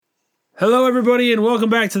Hello, everybody, and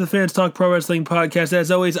welcome back to the Fans Talk Pro Wrestling Podcast.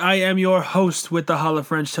 As always, I am your host with the Holla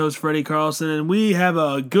French Toast, Freddie Carlson, and we have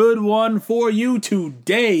a good one for you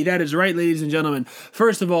today. That is right, ladies and gentlemen.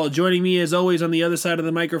 First of all, joining me as always on the other side of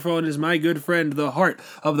the microphone is my good friend, the heart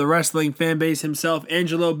of the wrestling fan base himself,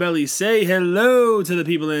 Angelo Belli. Say hello to the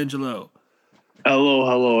people, Angelo.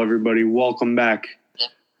 Hello, everybody. Welcome back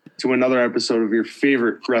to another episode of your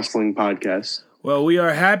favorite wrestling podcast. Well, we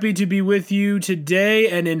are happy to be with you today,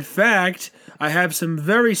 and in fact, I have some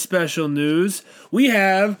very special news. We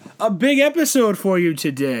have a big episode for you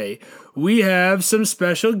today. We have some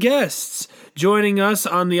special guests joining us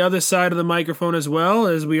on the other side of the microphone as well,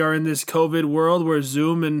 as we are in this COVID world where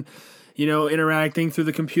Zoom and, interacting through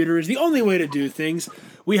the computer is the only way to do things.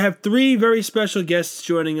 We have three very special guests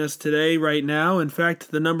joining us today right now. In fact,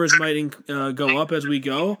 the numbers might go up as we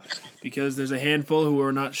go because there's a handful who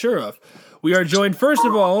we're not sure of. We are joined, first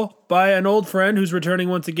of all, by an old friend who's returning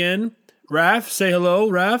once again. Raph, say hello,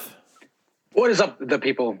 Raph. What is up, the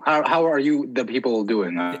people? How are you, the people,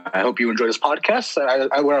 doing? I hope you enjoy this podcast.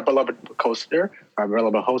 We're a beloved host there,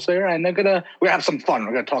 and we have some fun.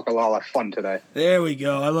 We're gonna talk a lot of fun today. There we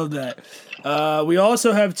go. I love that. We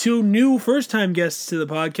also have two new first-time guests to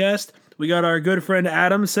the podcast. We got our good friend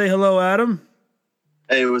Adam. Say hello, Adam.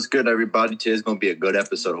 Hey, it was good, everybody. Today's gonna be a good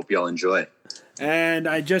episode. Hope y'all enjoy. And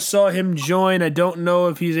I just saw him join. I don't know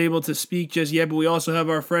if he's able to speak just yet, but we also have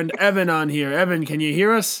our friend Evan on here. Evan, can you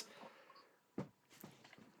hear us?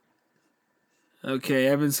 Okay,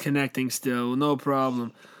 Evan's connecting still. No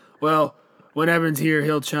problem. Well, when Evan's here,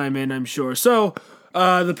 he'll chime in, I'm sure. So,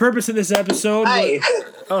 the purpose of this episode... Hi.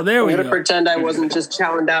 Oh, there we go. I'm going to pretend I wasn't just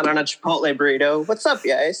chowing down on a Chipotle burrito. What's up,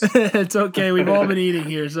 guys? It's okay. We've all been eating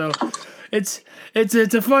here, so... It's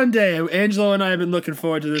a fun day. Angelo and I have been looking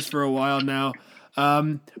forward to this for a while now.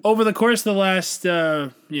 Over the course of the last,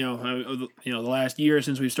 the last year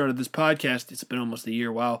since we started this podcast, it's been almost a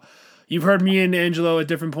year. Wow. You've heard me and Angelo at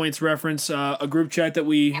different points reference a group chat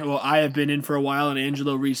that I have been in for a while, and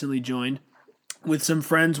Angelo recently joined with some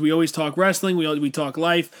friends. We always talk wrestling. We talk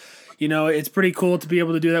life. It's pretty cool to be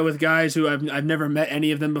able to do that with guys who I've never met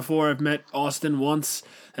any of them before. I've met Austin once,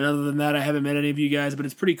 and other than that, I haven't met any of you guys. But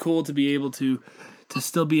it's pretty cool to be able to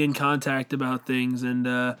still be in contact about things.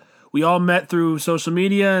 And we all met through social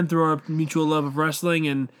media and through our mutual love of wrestling.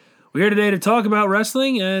 And we're here today to talk about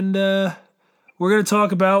wrestling, and we're going to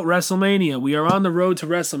talk about Wrestlemania. We are on the road to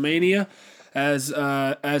Wrestlemania, as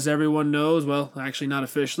everyone knows. Well, actually, not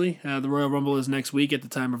officially. The Royal Rumble is next week at the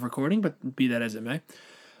time of recording, but be that as it may.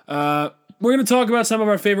 We're going to talk about some of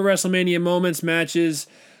our favorite WrestleMania moments, matches,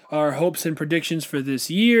 our hopes and predictions for this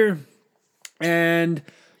year, and,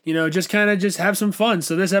 just have some fun.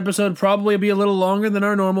 So this episode probably will be a little longer than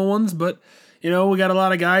our normal ones, but, we got a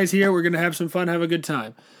lot of guys here. We're going to have some fun, have a good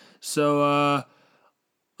time. So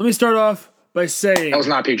let me start off by saying... That was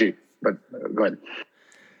not PG, but go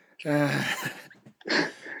ahead.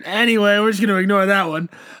 Anyway, we're just going to ignore that one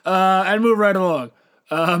and move right along.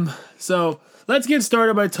 So... Let's get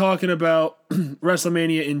started by talking about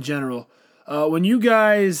WrestleMania in general. When you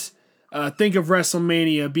guys think of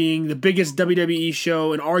WrestleMania being the biggest WWE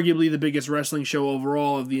show and arguably the biggest wrestling show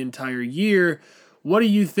overall of the entire year, what do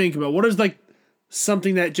you think about? What is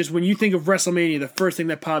something that just when you think of WrestleMania, the first thing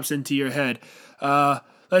that pops into your head?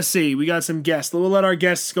 Let's see. We got some guests. We'll let our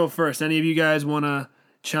guests go first. Any of you guys want to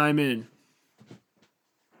chime in?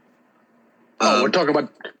 We're talking about...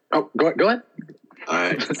 Oh, go ahead. All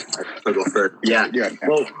right, I'll go first. Yeah.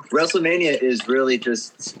 Well, WrestleMania is really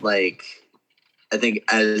just I think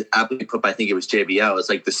as aptly put by, I think it was JBL, it's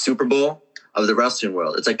like the Super Bowl of the wrestling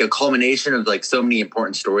world. It's like a culmination of so many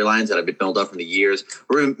important storylines that have been built up from the years,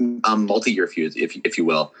 or multi-year feuds, if you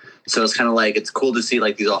will. So it's kind of it's cool to see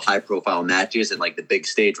these all high-profile matches and the big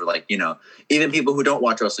stage where even people who don't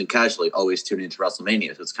watch wrestling casually always tune into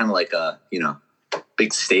WrestleMania. So it's kind of like a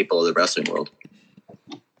big staple of the wrestling world.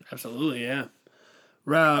 Absolutely, yeah.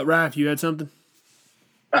 Raph, you had something?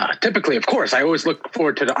 Typically, of course, I always look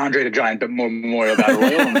forward to the Andre the Giant Memorial Battle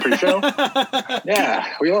Royal on the pre-show.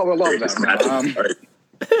 Yeah, we all love that.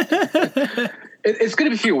 It's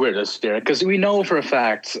going to feel weird this year because we know for a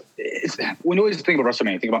fact, we always think about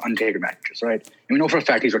WrestleMania, think about Undertaker matches, right? And we know for a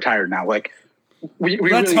fact he's retired now. Let's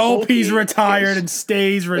really hope he's retired and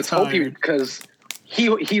stays retired. Let's hope because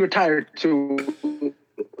he retired to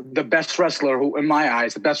the best wrestler, who, in my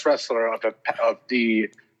eyes, the best wrestler of the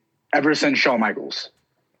ever since Shawn Michaels.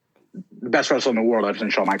 The best wrestler in the world ever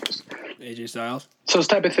since Shawn Michaels. AJ Styles. So it's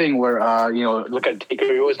the type of thing where, look at Taker.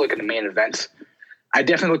 You always look at the main events. I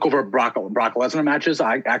definitely look over Brock Lesnar matches.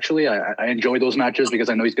 I enjoy those matches because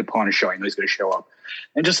I know he's going to put on a show. I know he's going to show up,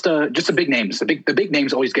 and just the big names. The big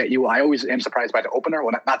names always get you. I always am surprised by the opener.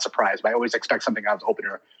 Well, not surprised, but I always expect something out of the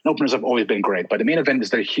opener. And openers have always been great, but the main event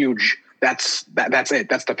is the huge. That's it.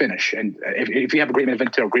 That's the finish. And if you have a great main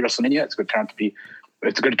event to a great WrestleMania, it's going to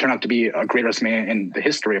turn out to be a great WrestleMania in the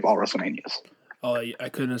history of all WrestleManias. Oh, I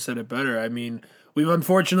couldn't have said it better. I mean, we've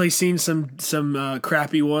unfortunately seen some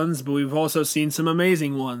crappy ones, but we've also seen some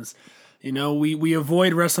amazing ones. You know, we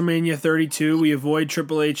avoid WrestleMania 32. We avoid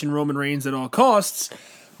Triple H and Roman Reigns at all costs.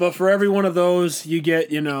 But for every one of those, you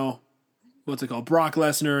get, you know, what's it called? Brock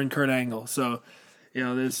Lesnar and Kurt Angle. So, you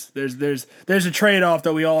know, there's a trade-off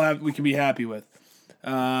that we can be happy with.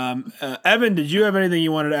 Evan, did you have anything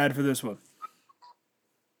you wanted to add for this one?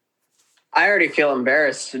 I already feel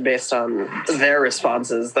embarrassed based on their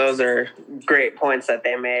responses. Those are great points that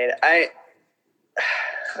they made. I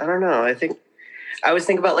don't know. I always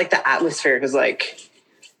think about like the atmosphere because like,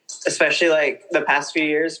 especially like the past few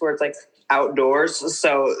years where it's like outdoors.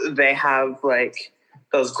 So they have like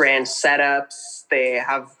those grand setups. They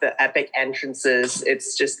have the epic entrances.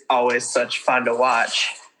 It's just always such fun to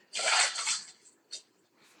watch.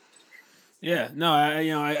 Yeah, no,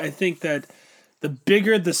 I think that the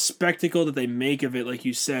bigger the spectacle that they make of it, like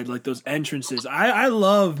you said, like those entrances. I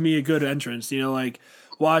love me a good entrance. You know, like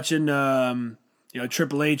watching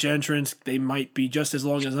Triple H entrance. They might be just as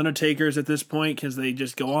long as Undertaker's at this point because they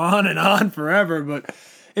just go on and on forever. But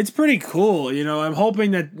it's pretty cool. You know, I'm hoping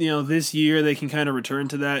that this year they can kind of return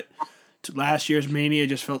to that. Last year's Mania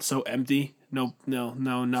just felt so empty. No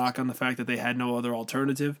knock on the fact that they had no other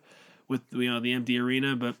alternative with the empty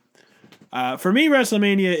arena. But for me,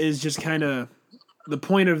 WrestleMania is just kind of the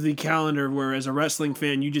point of the calendar where as a wrestling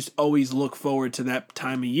fan, you just always look forward to that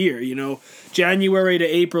time of year. You know, January to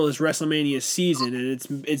April is WrestleMania season,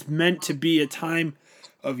 and it's meant to be a time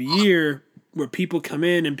of year where people come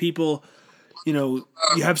in and people, you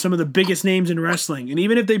have some of the biggest names in wrestling. And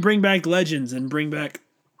even if they bring back legends and bring back,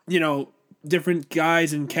 different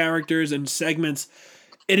guys and characters and segments,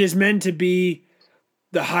 it is meant to be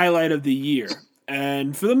the highlight of the year.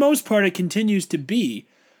 And for the most part, it continues to be.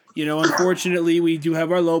 Unfortunately, we do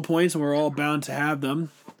have our low points, and we're all bound to have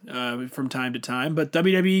them from time to time. But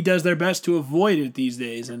WWE does their best to avoid it these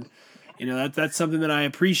days, and that's something that I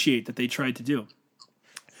appreciate that they tried to do.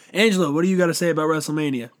 Angelo, what do you got to say about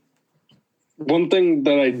WrestleMania? One thing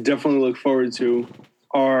that I definitely look forward to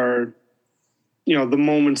are, the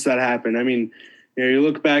moments that happen. I mean, you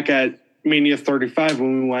look back at Mania 35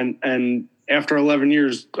 when we went, and after 11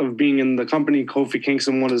 years of being in the company, Kofi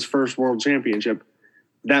Kingston won his first world championship.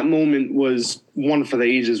 That moment was one for the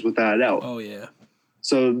ages without a doubt. Oh, yeah.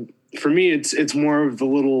 So for me, it's more of the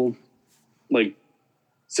little, like,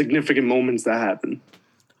 significant moments that happen.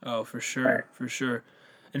 Oh, for sure. For sure.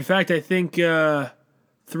 In fact, I think 3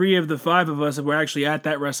 of the 5 of us were actually at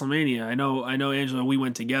that WrestleMania. I know, Angela, we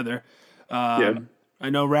went together. Yeah.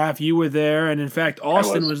 I know, Raph, you were there. And in fact,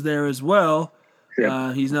 Austin was there as well.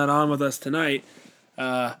 Yeah. He's not on with us tonight.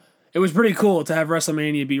 It was pretty cool to have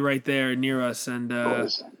WrestleMania be right there near us and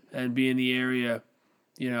be in the area.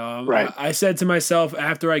 Right. I said to myself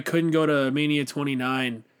after I couldn't go to Mania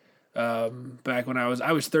 29 back when I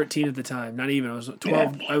was 13 at the time, not even, I was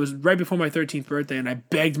 12. Yeah. I was right before my 13th birthday, and I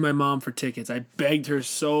begged my mom for tickets. I begged her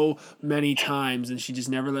so many times, and she just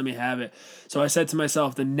never let me have it. So I said to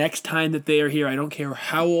myself, the next time that they are here, I don't care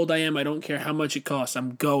how old I am, I don't care how much it costs,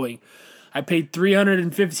 I'm going. I paid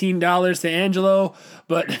 $315 to Angelo,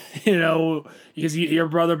 but, because your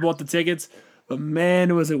brother bought the tickets. But,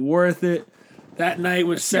 man, was it worth it. That night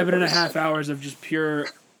was 7.5 hours of just pure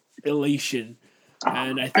elation.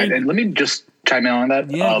 And I think... And let me just chime in on that.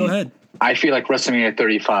 Yeah, go ahead. I feel like WrestleMania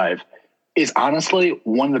 35 is honestly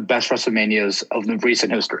one of the best WrestleManias of the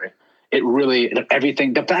recent history. It really...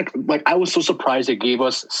 Everything... The fact... Like, I was so surprised it gave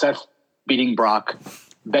us Seth beating Brock,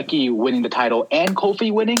 Becky winning the title, and Kofi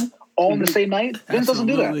winning... all in the same night? Vince doesn't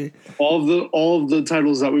do that. All of the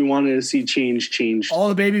titles that we wanted to see changed. All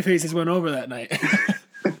the baby faces went over that night.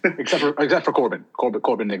 except for Corbin.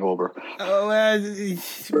 Corbin didn't go over. Oh,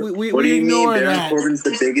 we what do you ignore mean? that. Baron Corbin's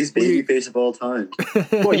the biggest baby face of all time.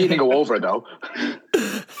 Well, he didn't go over though.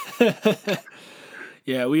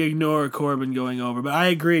 Yeah, we ignore Corbin going over, but I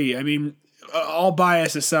agree. I mean, all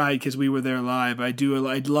bias aside, because we were there live, I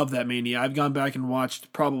love that Mania. I've gone back and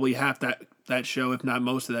watched probably half that show, if not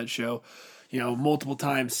most of that show, multiple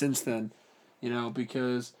times since then,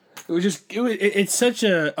 because it's such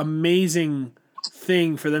a amazing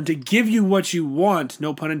thing for them to give you what you want.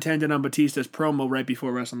 No pun intended on Batista's promo right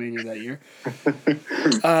before WrestleMania that year.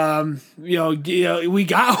 We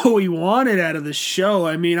got what we wanted out of the show.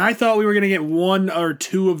 I mean, I thought we were going to get one or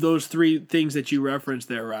two of those three things that you referenced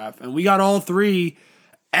there, Raph, and we got all three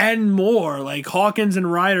and more. Like Hawkins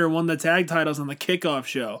and Ryder won the tag titles on the kickoff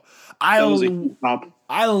show.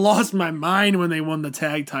 I lost my mind when they won the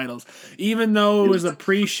tag titles, even though it was a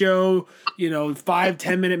pre-show,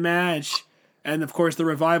 5-10 minute match. And of course the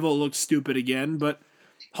Revival looked stupid again, but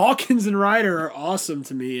Hawkins and Ryder are awesome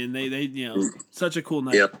to me. And they such a cool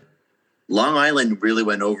night. Yep. Long Island really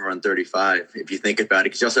went over on 35. If you think about it,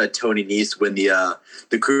 because you also had Tony Nese win the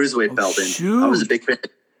Cruiserweight belt. And I was a big fan.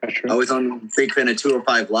 I was a big fan of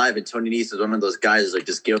 205 Live, and Tony Nese was one of those guys like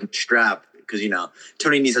just give him a strap. Because,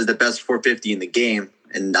 Tony Nese has the best 450 in the game,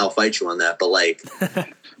 and I'll fight you on that. But, like,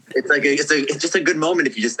 it's just a good moment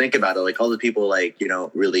if you just think about it. Like, all the people, like,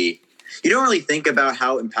 really – you don't really think about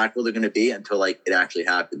how impactful they're going to be until, like, it actually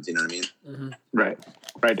happens. You know what I mean? Mm-hmm. Right.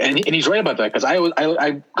 And he's right about that because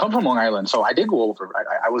I come from Long Island, so I did go over.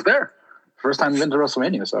 I was there. First time I've been to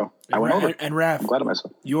WrestleMania, so I went over. And Raph, I'm glad of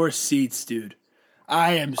myself. Your seats, dude.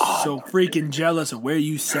 I am so freaking jealous of where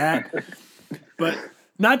you sat. But –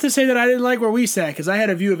 not to say that I didn't like where we sat, because I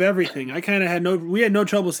had a view of everything. I kind of had we had no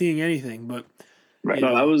trouble seeing anything, but right.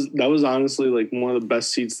 No, that was honestly like one of the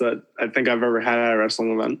best seats that I think I've ever had at a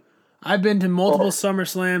wrestling event. I've been to multiple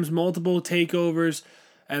SummerSlams, multiple takeovers,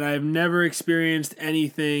 and I've never experienced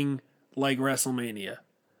anything like WrestleMania.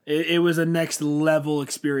 It was a next level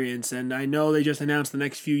experience, and I know they just announced the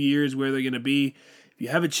next few years where they're going to be. If you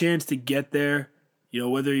have a chance to get there,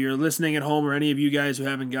 whether you're listening at home or any of you guys who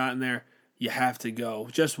haven't gotten there, you have to go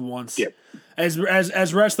just once. Yep.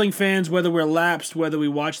 As wrestling fans, whether we're lapsed, whether we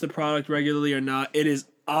watch the product regularly or not, it is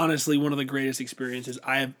honestly one of the greatest experiences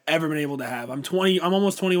I have ever been able to have. I'm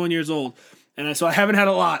almost 21 years old, and so I haven't had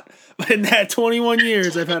a lot. But in that 21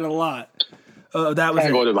 years, I've had a lot. That was. I'm going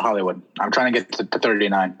to go to Hollywood. I'm trying to get to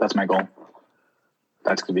 39. That's my goal.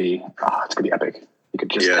 That's gonna be. It's gonna be epic. You could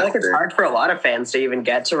just. I feel like it's hard for a lot of fans to even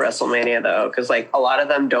get to WrestleMania though, because like a lot of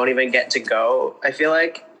them don't even get to go. I feel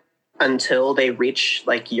like. Until they reach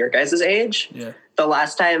like your guys' age. Yeah. The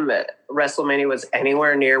last time WrestleMania was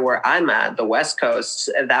anywhere near where I'm at, the West Coast,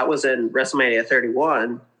 that was in WrestleMania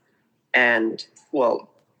 31. And well,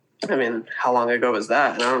 I mean, how long ago was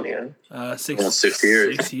that? I don't even. 6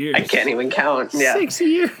 years. 6 years. I can't even count. Yeah. 6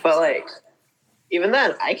 years. But like, even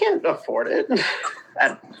then, I can't afford it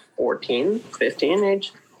at 14, 15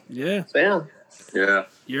 age. Yeah. So yeah. Yeah.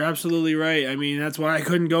 You're absolutely right. I mean, that's why I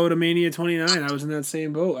couldn't go to Mania 29. I was in that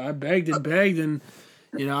same boat. I begged, and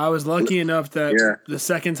I was lucky enough that the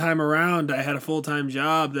second time around I had a full-time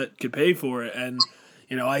job that could pay for it. And,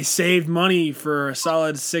 I saved money for a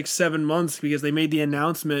solid 6-7 months because they made the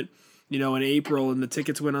announcement, in April, and the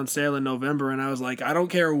tickets went on sale in November. And I was like, I don't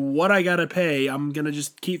care what I got to pay. I'm going to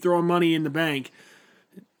just keep throwing money in the bank.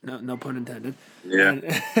 No pun intended. Yeah.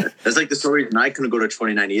 That's like the story. And I couldn't go to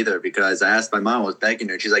 29 either because I asked my mom, I was begging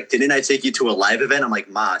her. She's like, didn't I take you to a live event? I'm like,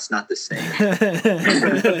 Ma, it's not the same.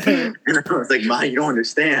 And I was like, Ma, you don't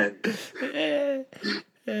understand.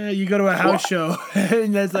 You go to a house show,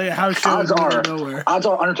 and that's like a house show out of nowhere. Odds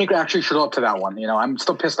are Undertaker actually showed up to that one. I'm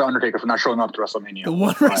still pissed at Undertaker for not showing up to WrestleMania. The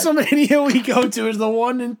one WrestleMania we go to is the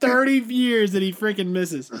one in 30 years that he freaking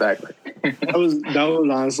misses. Exactly. That was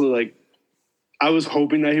honestly like, I was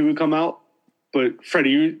hoping that he would come out, but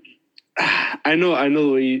Freddie, I know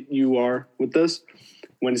the way you are with this.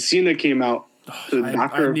 When Cena came out, the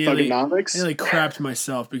Doctor of Thugonomics, I nearly crapped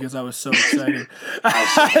myself because I was so excited. Oh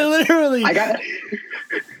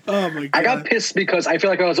my god! I got pissed because I feel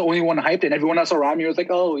like I was the only one hyped, and everyone else around me was like,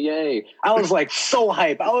 "Oh yay!" I was like so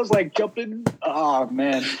hyped. I was like jumping. Oh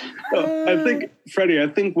man! I think Freddie.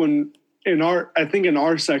 In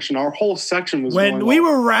our section, our whole section was when we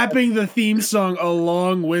were rapping the theme song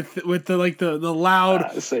along with the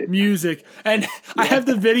loud music, and I have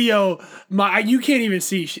the video. You can't even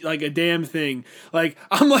see like a damn thing. Like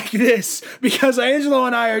I'm like this because Angelo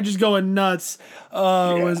and I are just going nuts.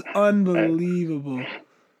 It was unbelievable.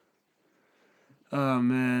 Oh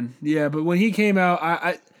man, yeah. But when he came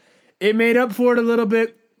out, it made up for it a little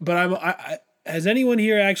bit. But has anyone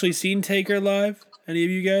here actually seen Taker live? Any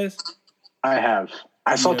of you guys? I have.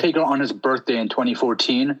 I saw Taker on his birthday in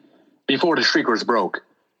 2014, before the Streakers broke.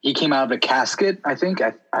 He came out of a casket, I think.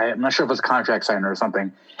 I'm not sure if it was a contract signer or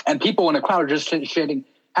something. And people in the crowd were just chanting,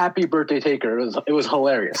 "Happy birthday, Taker." It was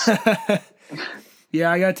hilarious. Yeah,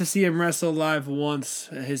 I got to see him wrestle live once.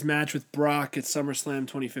 His match with Brock at SummerSlam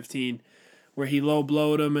 2015, where he low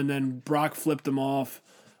blowed him and then Brock flipped him off.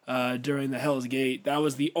 during the Hell's Gate. That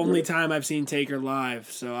was the only time I've seen Taker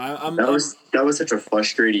live. So that was such a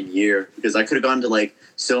frustrating year because I could have gone to like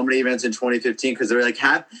so many events in 2015 because they were like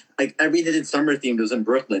everything in summer themed was in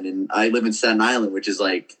Brooklyn, and I live in Staten Island, which is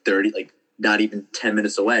like not even 10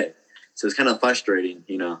 minutes away. So it's kind of frustrating,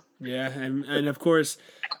 you know. Yeah, and of course,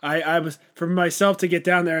 I was for myself to get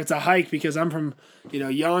down there. It's a hike because I'm from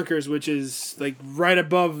Yonkers, which is like right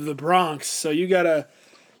above the Bronx. So you gotta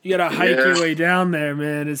hike your way down there,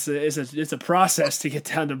 man. It's a process to get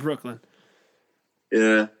down to Brooklyn.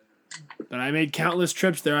 Yeah. But I made countless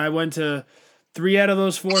trips there. I went to 3 out of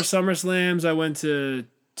those 4 SummerSlams. I went to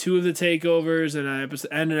 2 of the takeovers and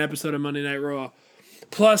an episode of Monday Night Raw.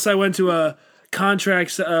 Plus, I went to a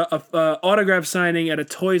autograph signing at a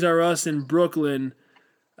Toys R Us in Brooklyn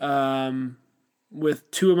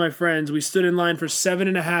with 2 of my friends. We stood in line for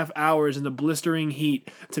 7.5 hours in the blistering heat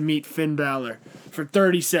to meet Finn Balor for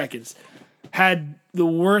 30 seconds. Had the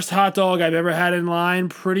worst hot dog I've ever had in line.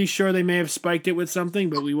 Pretty sure they may have spiked it with something,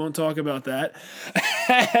 but we won't talk about that.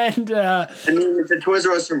 And I mean, it's a Toys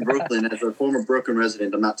R Us from Brooklyn. As a former Brooklyn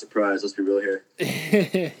resident, I'm not surprised. Let's be real here.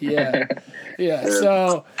 Yeah.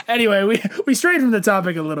 So anyway, we strayed from the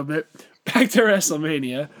topic a little bit. Back to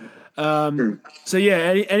WrestleMania. So yeah,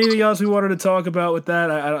 anything else we wanted to talk about with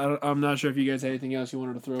that? I'm not sure if you guys had anything else you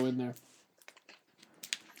wanted to throw in there.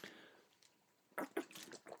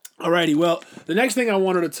 Alrighty, well, the next thing I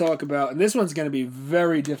wanted to talk about, and this one's going to be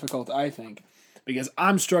very difficult, I think, because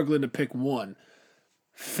I'm struggling to pick one.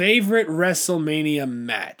 Favorite WrestleMania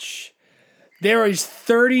match. There is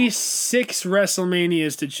 36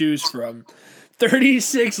 WrestleManias to choose from.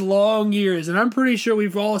 36 long years, and I'm pretty sure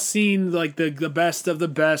we've all seen like the best of the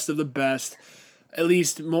best of the best, at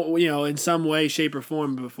least in some way, shape, or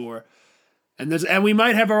form before. And we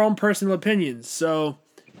might have our own personal opinions. So,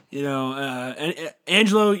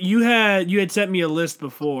 Angelo, you had sent me a list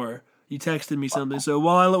before. You texted me something. So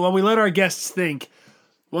while we let our guests think,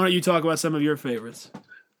 why don't you talk about some of your favorites?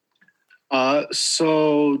 Crap.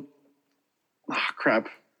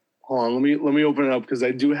 Hold on, let me open it up because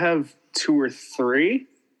I do have 2 or 3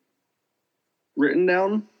 written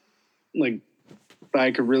down, like that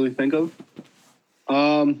I could really think of.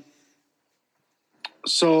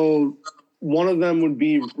 So one of them would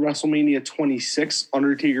be WrestleMania 26,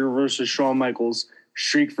 Undertaker versus Shawn Michaels,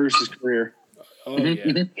 streak versus career. Oh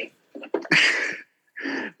yeah.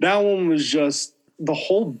 That one was just the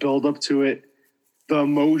whole build up to it, the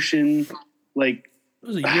emotion, like it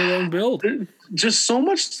was a year-long build. Just so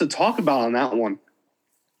much to talk about on that one.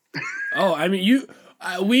 Oh, I mean,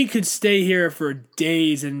 we could stay here for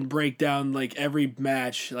days and break down like every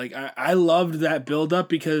match. Like I loved that build up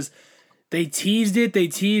because they teased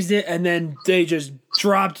it, and then they just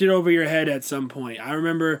dropped it over your head at some point. I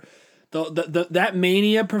remember that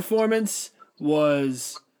Mania performance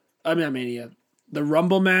was, not Mania, the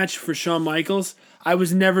Rumble match for Shawn Michaels. I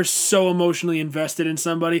was never so emotionally invested in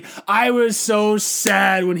somebody. I was so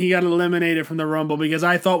sad when he got eliminated from the Rumble because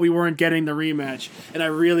I thought we weren't getting the rematch, and I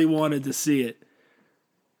really wanted to see it.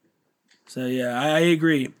 So yeah, I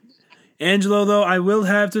agree. Angelo, though, I will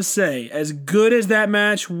have to say, as good as that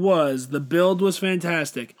match was, the build was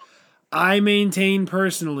fantastic. I maintain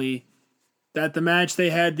personally that the match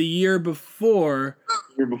they had the year before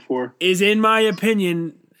is, in my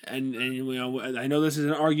opinion, and I know this is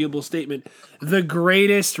an arguable statement, the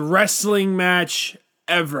greatest wrestling match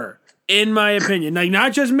ever, in my opinion. Like,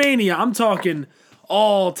 not just Mania, I'm talking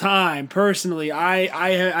all time. Personally,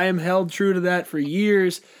 I am held true to that for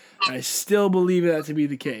years. I still believe that to be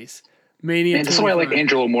the case. Mania. And that's why I like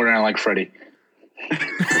Angelo more than I like Freddy.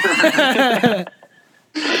 Yeah,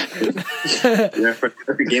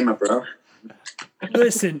 every game up, bro.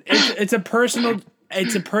 Listen, it's a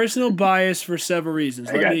personal bias for several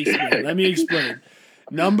reasons. Let me explain.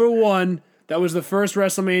 Number one, that was the first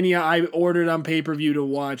WrestleMania I ordered on pay-per-view to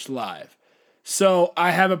watch live. So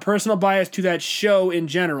I have a personal bias to that show in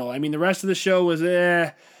general. I mean, the rest of the show was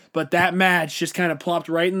but that match just kind of plopped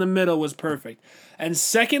right in the middle, was perfect. And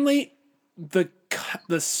secondly, the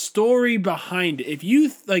story behind it. If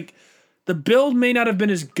you like, the build may not have been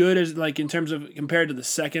as good as like in terms of compared to the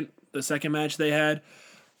second match they had,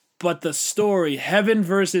 but the story, heaven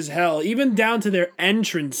versus hell, even down to their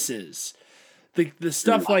entrances, the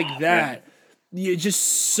stuff like that, you're just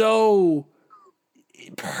so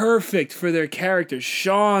perfect for their characters.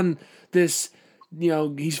 Shawn,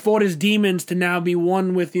 he's fought his demons to now be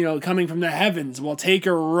one with, coming from the heavens, while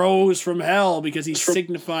Taker rose from hell because he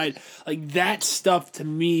signified, like, that stuff to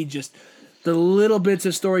me, just the little bits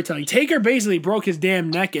of storytelling. Taker basically broke his damn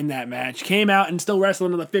neck in that match, came out and still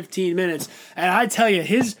wrestled another 15 minutes, and I tell you,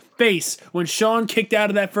 his face when Shawn kicked out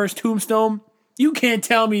of that first tombstone, You can't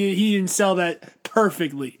tell me he didn't sell that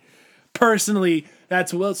perfectly. Personally,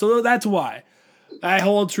 that's why I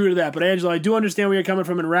hold true to that. But Angelo, I do understand where you're coming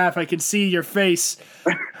from, and Raph, I can see your face.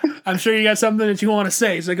 I'm sure you got something that you want to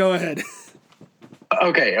say, so go ahead.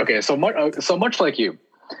 Okay. So much like you,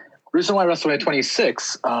 reason why WrestleMania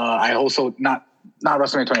 26, I also not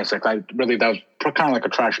WrestleMania 26. That was kind of like a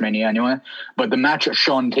trash mania anyway. But the match of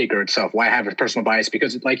Shawn Taker itself, why I have a personal bias,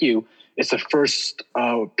 because like you, it's the first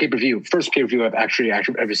pay-per-view I've actually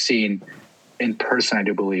ever seen in person, I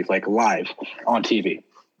do believe, like live on TV.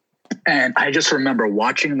 And I just remember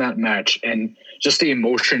watching that match and just the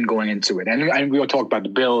emotion going into it. And we all talk about the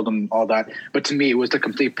build and all that, but to me, it was the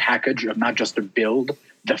complete package of not just the build,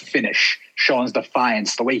 the finish, Shawn's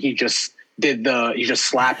defiance, the way he just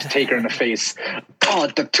slapped Taker in the face. Oh,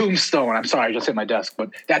 the tombstone. I'm sorry, I just hit my desk, but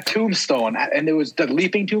that tombstone, and there was the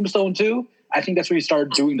leaping tombstone too. I think that's where he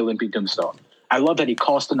started doing the leaping tombstone. I love that he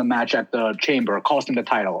cost him the match at the Chamber, cost him the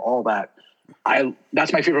title, all that.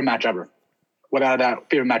 That's my favorite match ever. Without a doubt,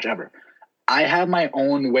 favorite match ever. I have my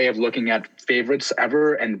own way of looking at favorites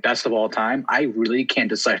ever and best of all time. I really can't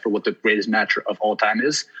decipher what the greatest match of all time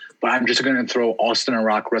is, but I'm just going to throw Austin and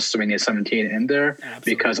Rock WrestleMania 17 in there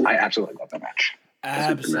because I absolutely love that match.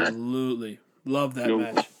 Absolutely. Love that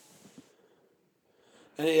match.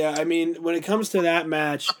 And yeah, I mean, when it comes to that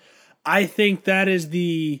match, I think that is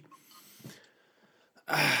the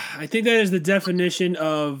definition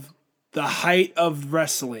of the height of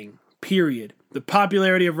wrestling, period. The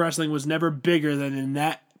popularity of wrestling was never bigger than in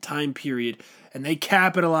that time period, and they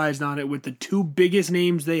capitalized on it with the two biggest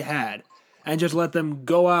names they had and just let them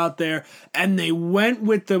go out there, and they went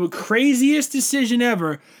with the craziest decision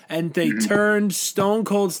ever, and they turned Stone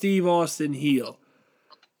Cold Steve Austin heel.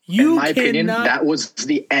 In my opinion, that was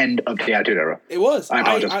the end of the Attitude Era. It was. I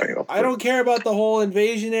apologize for you. I don't care about the whole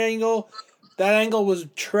invasion angle. That angle was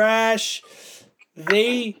trash.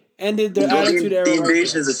 They ended the Attitude Era. The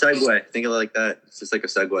invasion is a segue. Think of it like that. It's just like a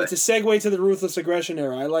segue. It's a segue to the Ruthless Aggression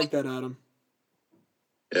Era. I like that, Adam.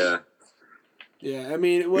 Yeah. Yeah, I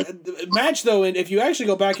mean, the match though, and if you actually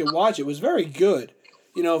go back and watch it, was very good.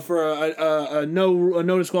 You know, for a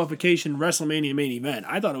no disqualification WrestleMania main event,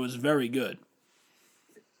 I thought it was very good.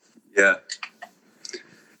 Yeah.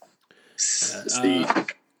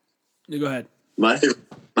 You go ahead. My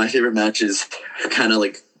favorite matches are kind of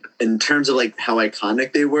like, in terms of like how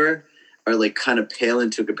iconic they were, are like kind of pale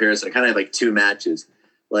into comparison. I kind of have like two matches,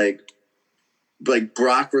 like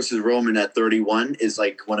Brock versus Roman at 31 is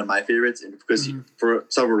like one of my favorites, and because for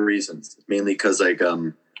several reasons, mainly because like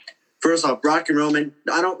first off, Brock and Roman,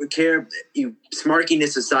 I don't care,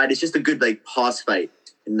 smarkiness aside, it's just a good like boss fight,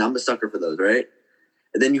 and I'm a sucker for those, right?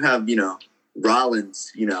 And then you have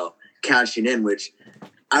Rollins, cashing in, which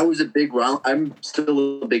I was a big I'm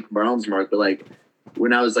still a big Rollins mark, but like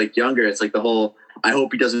when I was like younger, it's like the whole I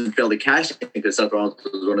hope he doesn't fail to cash in, because Seth Rollins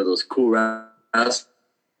was one of those cool wrestlers.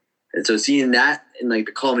 And so seeing that and like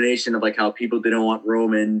the culmination of like how people didn't want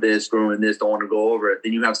Roman this, don't want to go over it.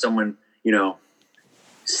 Then you have someone,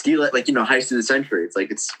 steal it, like, heist of the century. It's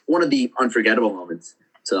like, it's one of the unforgettable moments.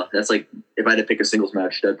 So that's like, if I had to pick a singles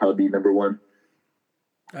match, that'd probably be number one.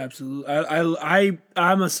 Absolutely.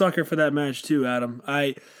 I'm a sucker for that match too, Adam.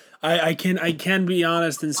 I can be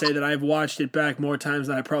honest and say that I've watched it back more times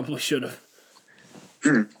than I probably should have.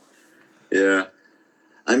 Yeah.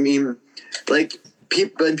 I mean, like,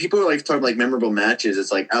 people are like talking like memorable matches.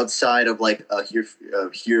 It's like outside of like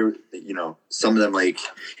here, some of them like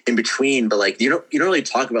in between, but like you don't really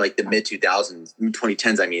talk about like the mid 2000s,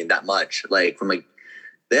 2010s. I mean, that much. Like from like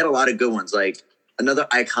they had a lot of good ones. Like another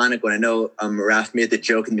iconic one. I know Raph made the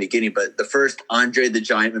joke in the beginning, but the first Andre the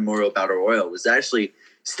Giant Memorial Battle Royal was actually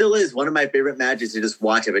still is one of my favorite matches to just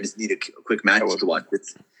watch. If I just need a quick match to watch,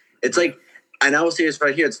 it's like, and I will say this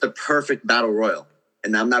right here, it's the perfect battle royal,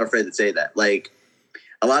 and I'm not afraid to say that. Like,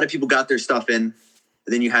 a lot of people got their stuff in, and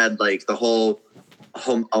then you had like the whole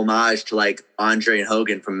homage to like Andre and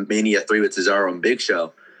Hogan from Mania 3 with Cesaro and Big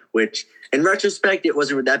Show, which in retrospect it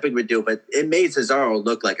wasn't that big of a deal, but it made Cesaro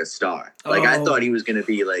look like a star. Like I thought he was going to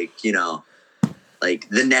be like like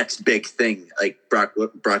the next big thing, like Brock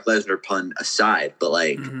Lesnar pun aside. But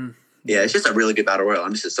like, yeah, it's just a really good battle royal.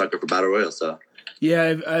 I'm just a sucker for battle royal. So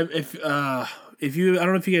yeah, if you, I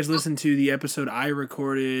don't know if you guys listened to the episode I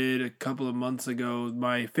recorded a couple of months ago,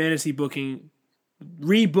 my fantasy rebooking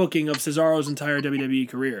of Cesaro's entire WWE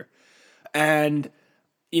career. And,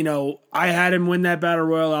 I had him win that battle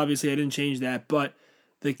royal. Obviously, I didn't change that. But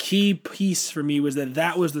the key piece for me was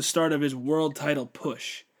that was the start of his world title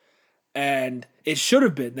push. And it should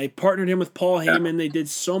have been. They partnered him with Paul Heyman. They did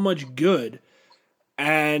so much good.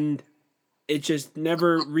 And it just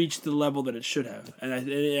never reached the level that it should have. And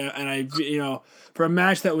I for a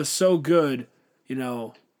match that was so good,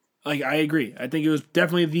 like I agree. I think it was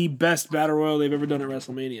definitely the best battle royal they've ever done at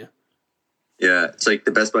WrestleMania. Yeah, it's like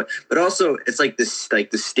the best part, but also it's like this,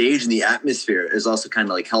 like the stage and the atmosphere is also kind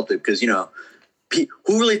of like helped it because who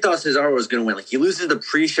really thought Cesaro was going to win? Like he loses the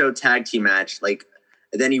pre-show tag team match, like,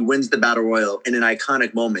 and then he wins the battle royal in an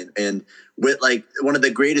iconic moment, and with like one of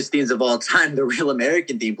the greatest themes of all time, the Real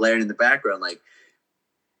American theme blaring in the background, like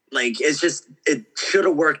it's just it should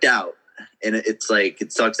have worked out, and it's like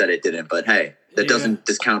it sucks that it didn't, but hey, that doesn't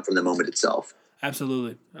discount from the moment itself.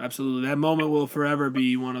 Absolutely, that moment will forever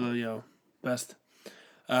be one of the best.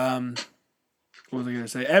 What was I going to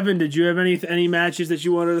say? Evan, did you have any matches that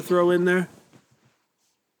you wanted to throw in there?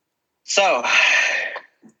 So,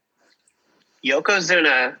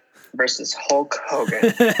 Yokozuna versus Hulk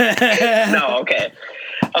Hogan. No, okay.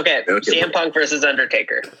 CM Punk versus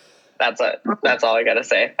Undertaker. That's all I got to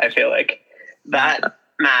say. I feel like that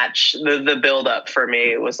match, the build up for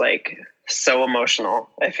me was like so emotional.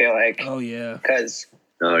 I feel like. Oh yeah.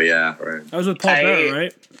 Oh yeah, right. That was with Paul Bearer,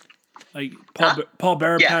 right? Like Paul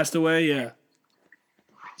Bearer passed away, yeah.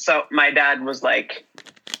 So my dad was like,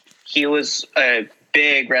 he was a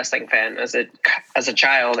big wrestling fan as a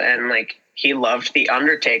child, and like he loved The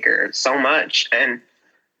Undertaker so much, and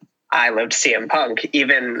I loved CM Punk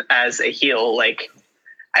even as a heel. Like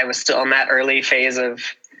I was still in that early phase of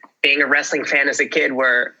being a wrestling fan as a kid,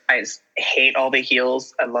 where I hate all the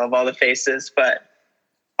heels, I love all the faces, but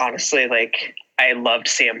honestly, like I loved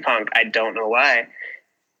CM Punk. I don't know why.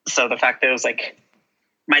 So the fact that it was like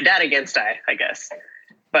my dad against I guess.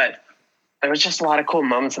 But there was just a lot of cool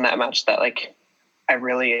moments in that match that like I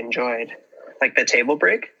really enjoyed. Like the table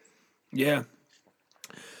break. Yeah.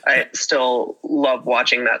 I still love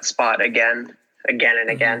watching that spot again and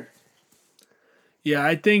again. Yeah,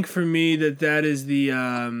 I think for me that is the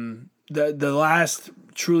last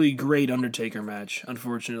truly great Undertaker match,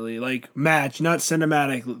 unfortunately. Like match, not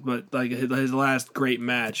cinematic, but like his last great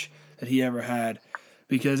match that he ever had.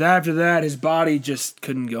 Because after that, his body just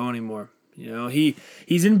couldn't go anymore.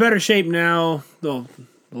 He's in better shape now, though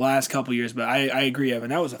the last couple years. But I agree, Evan.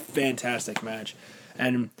 That was a fantastic match.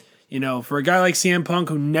 And, for a guy like CM Punk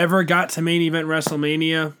who never got to main event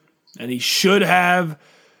WrestleMania, and he should have,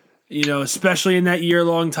 especially in that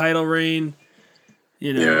year-long title reign,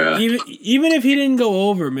 even if he didn't go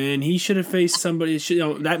over, man, he should have faced somebody.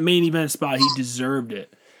 That main event spot, he deserved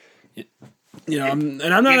it. I'm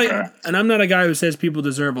not a guy who says people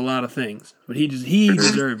deserve a lot of things, but he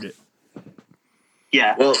deserved it.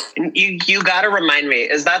 Yeah. Well, you got to remind me.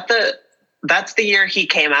 Is that's the year he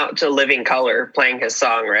came out to Living Color playing his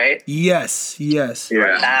song, right? Yes. Yeah.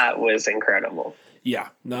 That was incredible. Yeah.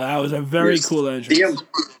 No, that was a very cool entrance.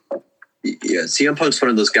 CM Punk's one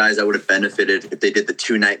of those guys that would have benefited if they did the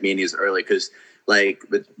 2-night manias early, because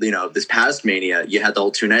this past Mania, you had the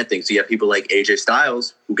whole 2-night thing. So you have people like AJ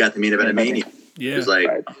Styles who got the main event of Mania. Yeah. It was like,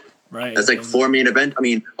 right. That's like 4 main event. I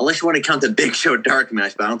mean, unless you want to count the Big Show dark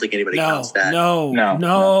match, but I don't think anybody counts that. No.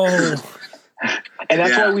 And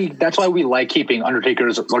that's why we like keeping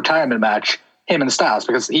Undertaker's retirement match, him and Styles,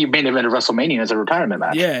 because he main evented WrestleMania as a retirement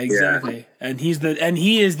match. Yeah, exactly. Yeah. And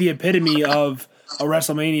he is the epitome of a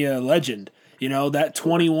WrestleMania legend. That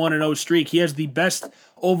 21-0 streak. He has the best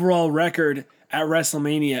overall record at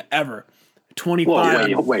WrestleMania ever.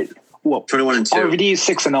 25. Wait. 21-2. RVD is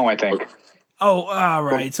 6-0, I think. Oh, all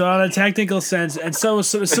right. So on a technical sense, and so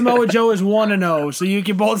Samoa Joe is 1-0. So you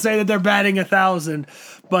can both say that they're batting 1,000.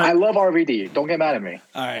 But I love RVD. Don't get mad at me.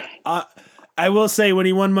 All right. I will say when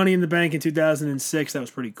he won Money in the Bank in 2006, that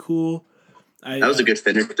was pretty cool. That was a good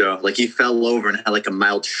finish, though. Like he fell over and had like a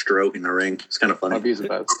mild stroke in the ring. It's kind of funny.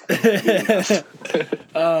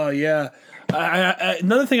 Oh yeah.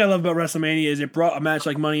 Another thing I love about WrestleMania is it brought a match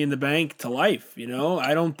like Money in the Bank to life.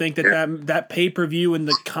 I don't think that pay-per-view and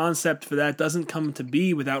the concept for that doesn't come to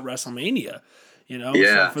be without WrestleMania.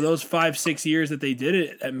 So for those 5-6 years that they did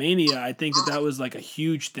it at Mania, I think that was like a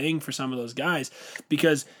huge thing for some of those guys,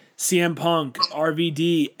 because CM Punk,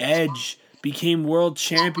 RVD, Edge became world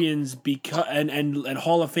champions and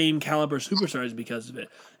Hall of Fame caliber superstars because of it.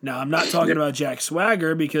 Now I'm not talking about Jack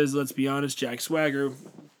Swagger, because let's be honest, Jack Swagger,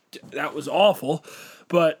 that was awful.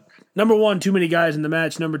 But number one, too many guys in the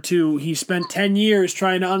match. Number two, he spent 10 years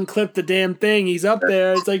trying to unclip the damn thing. He's up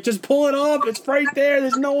there. It's like, just pull it off. It's right there.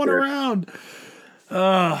 There's no one around.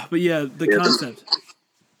 But yeah, the concept.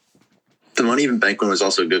 The Money in the Bank one was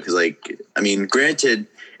also good because, granted,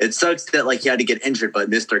 it sucks that he had to get injured, but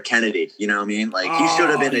Mr. Kennedy, you know what I mean? He should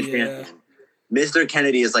have been a champion. Mr.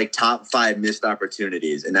 Kennedy is top 5 missed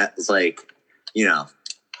opportunities, and that is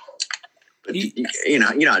But you know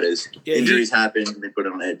how it is. Yeah, Injuries happen, they put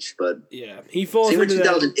it on edge. But yeah, he falls same into with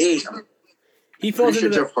 2008. He falls into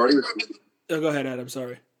Jeff Hardy was. Oh, go ahead, Adam.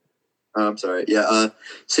 Sorry. I'm sorry. Yeah.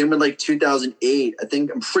 Same with like 2008.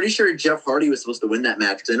 I'm pretty sure Jeff Hardy was supposed to win that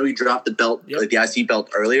match because I know he dropped the belt, like the IC belt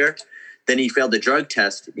earlier. Then he failed the drug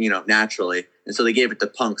test, naturally, and so they gave it to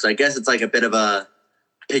Punk. So I guess it's like a bit of a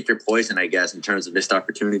pick your poison, I guess, in terms of missed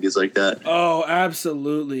opportunities like that. Oh,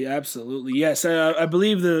 absolutely, absolutely. Yes, I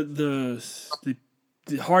believe the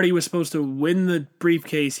Hardy was supposed to win the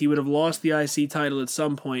briefcase. He would have lost the IC title at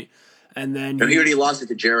some point, and then he already lost it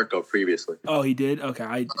to Jericho previously. Oh, he did.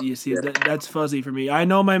 Okay, you see, that's fuzzy for me. I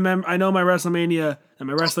know my WrestleMania and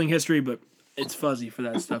my wrestling history, but it's fuzzy for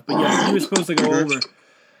that stuff. But yeah, he was supposed to go over,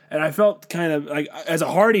 and I felt kind of like as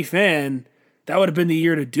a Hardy fan, that would have been the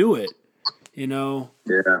year to do it. Yeah.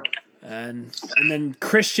 And then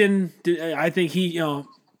Christian, I think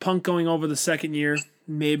Punk going over the second year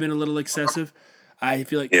may have been a little excessive. I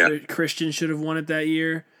feel like Christian should have won it that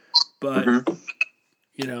year, but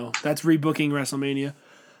that's rebooking WrestleMania.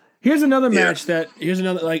 Here's another match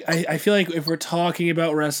I feel like if we're talking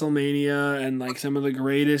about WrestleMania and like some of the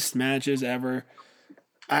greatest matches ever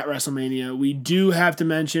at WrestleMania, we do have to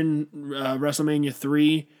mention WrestleMania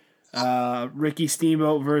 3. Ricky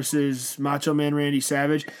Steamboat versus Macho Man Randy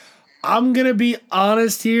Savage. I'm going to be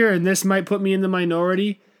honest here, and this might put me in the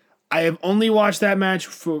minority. I have only watched that match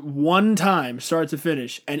for one time, start to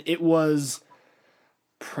finish, and it was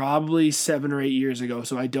probably 7 or 8 years ago,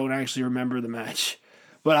 so I don't actually remember the match.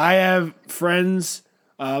 But I have friends,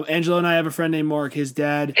 Angelo and I have a friend named Mark, his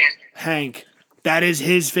dad, Hank. That is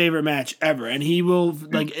his favorite match ever. And he will,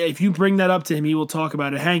 if you bring that up to him, he will talk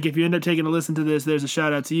about it. Hank, if you end up taking a listen to this, there's a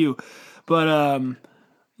shout out to you. But,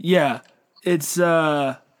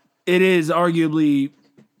 it is arguably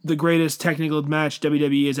the greatest technical match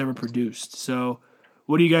WWE has ever produced. So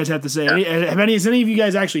what do you guys have to say? Has any of you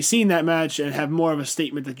guys actually seen that match and have more of a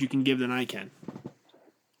statement that you can give than I can?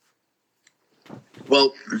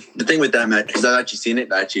 Well, the thing with that match, because I've actually seen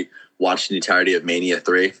it, I actually watched the entirety of Mania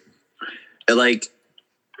 3. And,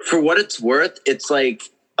 for what it's worth, it's like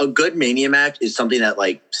a good Mania match is something that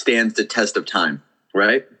stands the test of time,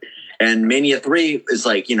 right? And Mania 3 is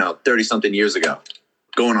 30-something years ago,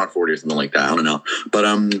 going on 40 or something like that. I don't know. But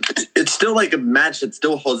it's still a match that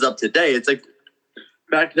still holds up today. It's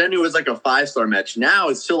back then it was a 5-star match. Now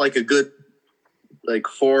it's still a good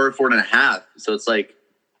 4.5. So it's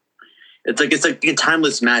it's a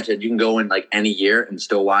timeless match that you can go in any year and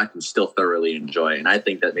still watch and still thoroughly enjoy. And I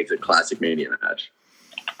think that makes a classic Mania match.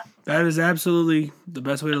 That is absolutely the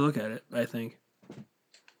best way to look at it, I think.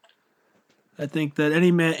 I think that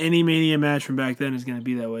any Mania match from back then is going to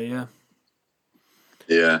be that way, yeah.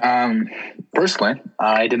 Yeah. Personally,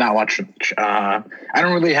 I did not watch. I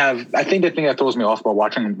don't really have. I think the thing that throws me off about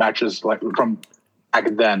watching matches from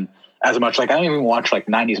back then as much, I don't even watch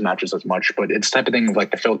 90s matches as much. But it's the type of thing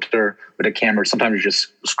of the filter with the camera. Sometimes it just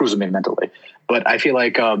screws with me mentally. But I feel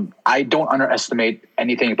like I don't underestimate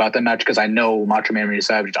anything about that match because I know Macho Man Randy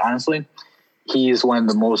Savage. Honestly, he's one of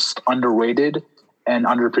the most underrated and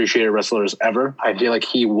underappreciated wrestlers ever. I feel like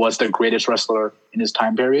he was the greatest wrestler in his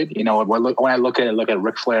time period. When I look at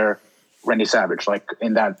Ric Flair, Randy Savage,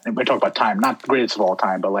 in that, when we talk about time, not the greatest of all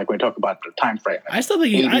time, but when we talk about the time frame. I still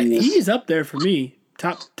think he's up there for me.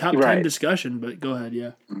 Top 10 discussion, but go ahead,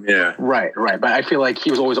 yeah. Yeah. Right. But I feel like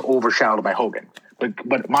he was always overshadowed by Hogan.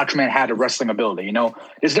 But Macho Man had a wrestling ability.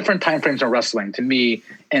 There's different time frames in wrestling. To me,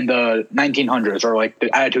 in the 1900s or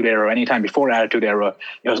the Attitude Era, anytime before the Attitude Era,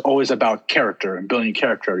 it was always about character and building your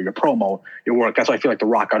character, your promo, your work. That's why I feel like The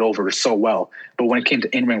Rock got over so well. But when it came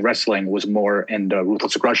to in-ring wrestling, it was more in the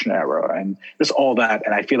Ruthless Aggression era and just all that.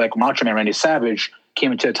 And I feel like Macho Man Randy Savage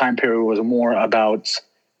came into a time period where it was more about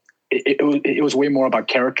it was way more about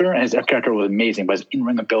character, and his character was amazing, but his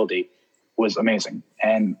in-ring ability was amazing.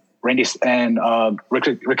 And Ricky Steamboat,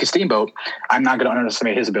 I'm not going to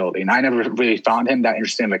underestimate his ability. And I never really found him that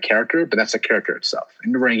interesting of a character, but that's the character itself.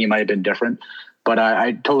 In the ring, he might have been different, but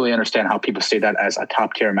I totally understand how people say that as a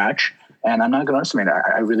top-tier match, and I'm not going to underestimate it.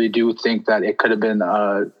 I really do think that it could have been,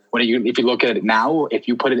 if you look at it now, if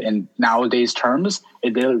you put it in nowadays terms,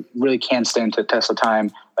 it really can stand to the test of time,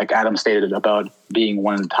 like Adam stated about being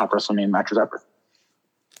one of the top WrestleMania matches ever.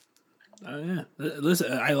 Yeah,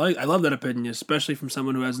 listen, I love that opinion, especially from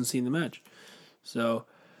someone who hasn't seen the match. So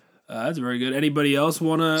that's very good. Anybody else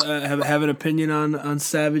want to have an opinion on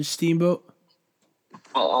Savage Steamboat?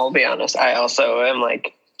 Well, I'll be honest. I also am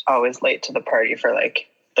always late to the party for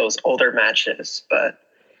those older matches. But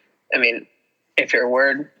I mean, if your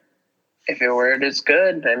word is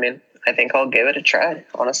good, I mean, I think I'll give it a try.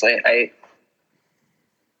 Honestly, I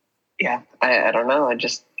don't know.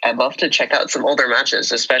 I'd love to check out some older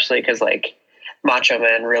matches, especially because like Macho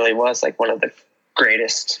Man really was like one of the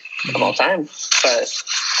greatest of all time. But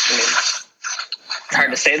I mean,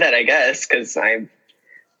 hard to say that, I guess, because I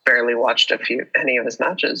barely watched any of his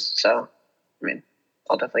matches. So, I mean,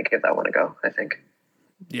 I'll definitely give that one a go, I think.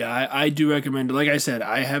 Yeah, I do recommend it. Like I said,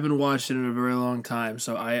 I haven't watched it in a very long time,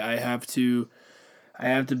 so I have to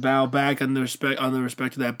bow back on the respect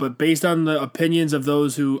of that. But based on the opinions of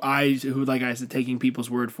those who like I said, taking people's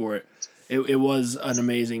word for it, it was an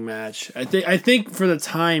amazing match. I think for the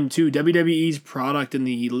time too, WWE's product in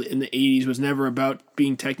the 80s was never about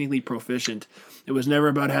being technically proficient. It was never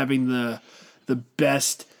about having the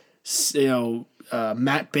best,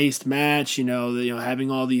 mat-based match,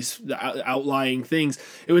 having all these outlying things.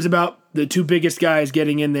 It was about the two biggest guys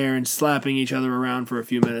getting in there and slapping each other around for a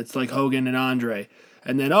few minutes, like Hogan and Andre.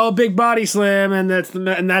 And then, big body slam, and that's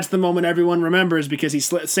the moment everyone remembers because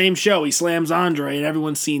same show, he slams Andre, and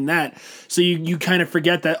everyone's seen that. So you kind of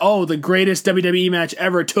forget that, the greatest WWE match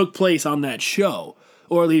ever took place on that show.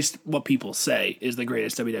 Or at least what people say is the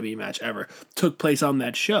greatest WWE match ever took place on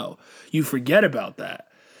that show. You forget about that.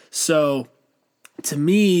 So to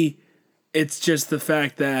me, it's just the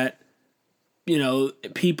fact that,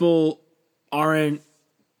 people aren't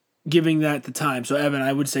giving that the time. So Evan,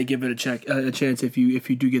 I would say give it a chance if you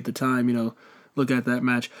do get the time, look at that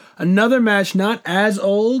match. Another match, not as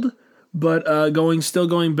old, but still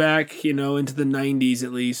going back, into the 90s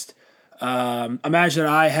at least. A match that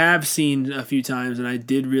I have seen a few times and I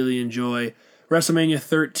did really enjoy. WrestleMania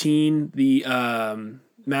 13, the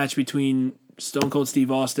match between Stone Cold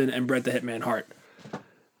Steve Austin and Bret the Hitman Hart.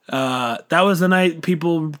 That was the night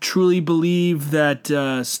people truly believed that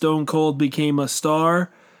Stone Cold became a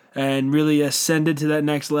star and really ascended to that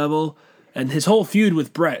next level. And his whole feud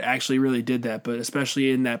with Bret actually really did that, but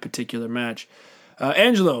especially in that particular match.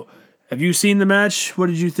 Angelo, have you seen the match? What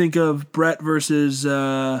did you think of Bret versus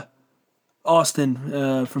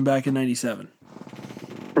Austin from back in 97?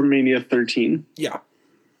 From Mania 13? Yeah.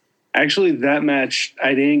 Actually, that match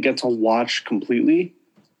I didn't get to watch completely.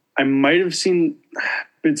 I might have seen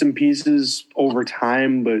bits and pieces over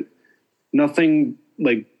time, but nothing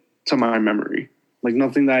like to my memory. Like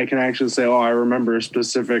nothing that I can actually say, I remember a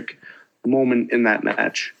specific moment in that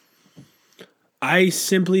match. I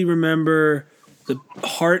simply remember the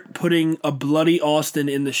Hart putting a bloody Austin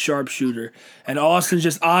in the sharpshooter, and Austin's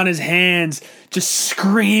just on his hands, just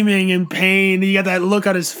screaming in pain. You got that look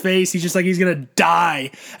on his face. He's just like he's gonna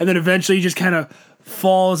die, and then eventually he just kind of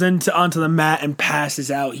falls onto the mat and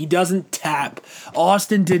passes out. He doesn't tap.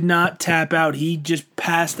 Austin did not tap out. He just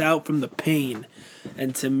passed out from the pain,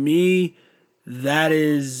 and to me, that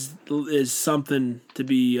is something to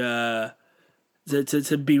be.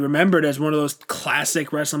 To be remembered as one of those classic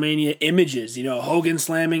WrestleMania images. Hogan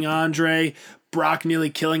slamming Andre, Brock nearly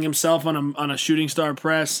killing himself on a shooting star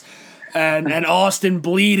press, and Austin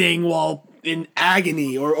bleeding while in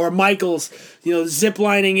agony, or Michaels,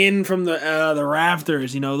 ziplining in from the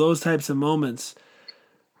rafters. Those types of moments.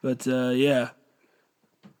 But yeah,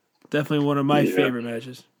 definitely one of my favorite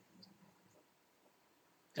matches.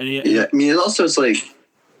 And I mean, it also is like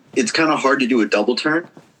it's kind of hard to do a double turn,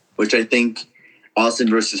 which I think Austin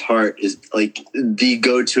versus Hart is like the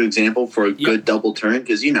go-to example for a good double turn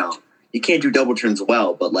because you can't do double turns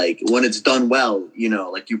well, but like when it's done well,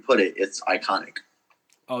 like you put it, it's iconic.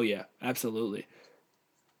 Oh yeah, absolutely.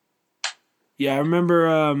 Yeah, I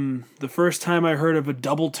remember the first time I heard of a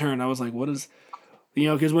double turn, I was like, "What is?"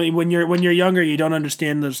 Because when you're younger, you don't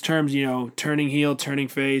understand those terms. Turning heel, turning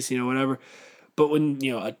face, whatever. But when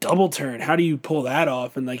a double turn, how do you pull that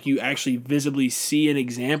off? And like you actually visibly see an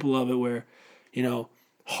example of it where.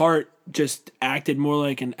 Hart just acted more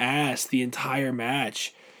like an ass the entire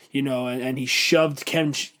match, and he shoved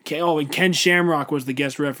and Ken Shamrock was the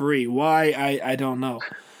guest referee. Why, I don't know.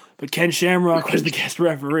 But Ken Shamrock was the guest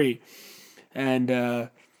referee. And, I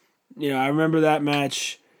remember that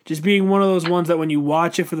match just being one of those ones that when you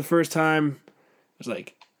watch it for the first time, it's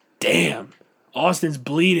like, damn, Austin's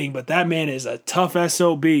bleeding, but that man is a tough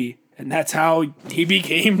SOB. And that's how he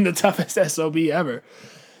became the toughest SOB ever.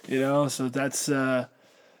 So that's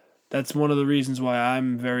one of the reasons why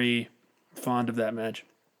I'm very fond of that match.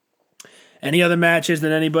 Any other matches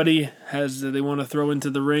that anybody has that they want to throw into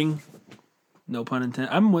the ring? No pun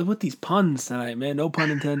intended. I'm with these puns tonight, man. No pun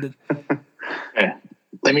intended. Yeah.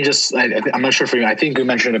 Let me just. I'm not sure for you. I think we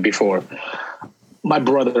mentioned it before. My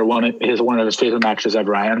brother one of his favorite matches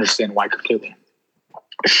ever. I understand why completely.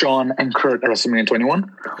 Shawn and Kurt at WrestleMania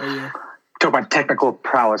 21. Oh yeah. Talk about technical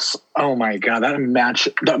prowess. Oh my God, that match!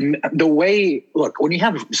 The way, look, when you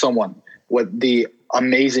have someone with the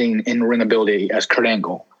amazing in-ring ability as Kurt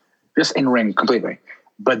Angle, just in ring completely,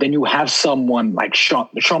 But then you have someone like Shawn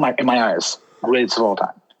in my eyes, greatest of all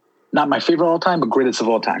time. Not my favorite of all time, but greatest of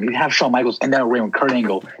all time. You have Shawn Michaels in that ring with Kurt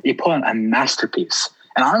Angle. They put on a masterpiece.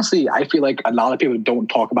 And honestly, I feel like a lot of people don't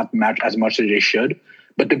talk about the match as much as they should.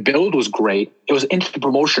 But the build was great. It was an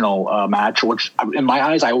interpromotional match, which in my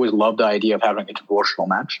eyes, I always loved the idea of having an interpromotional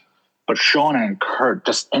match. But Shawn and Kurt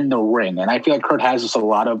just in the ring. And I feel like Kurt has this with a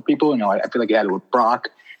lot of people. I feel like he had it with Brock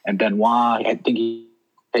and Benoit. I think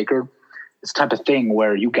Taker. This type of thing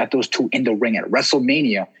where you got those two in the ring at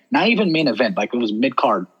WrestleMania, not even main event, like it was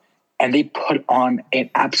mid-card. And they put on an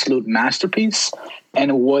absolute masterpiece. And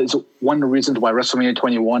it was one of the reasons why WrestleMania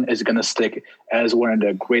 21 is going to stick as one of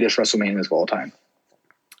the greatest WrestleManias of all time.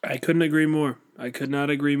 I couldn't agree more. I could not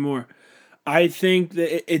agree more. I think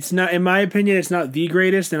that it's not, in my opinion, it's not the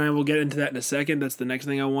greatest, and I will get into that in a second. That's the next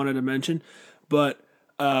thing I wanted to mention. But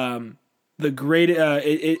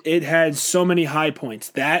it had so many high points.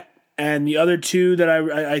 That and the other two that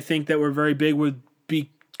I think that were very big would be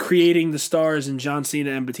creating the stars in John Cena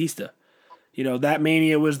and Batista. That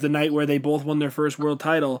Mania was the night where they both won their first world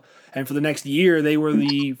title, and for the next year, they were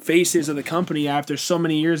the faces of the company after so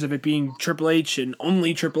many years of it being Triple H and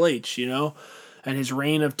only Triple H, and his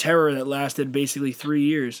reign of terror that lasted basically 3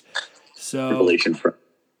 years. So, Triple H and friends.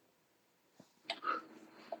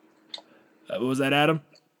 What was that, Adam?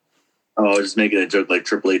 Oh, I was just making a joke like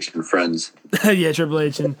Triple H and Friends. Yeah, Triple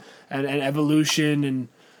H and Evolution and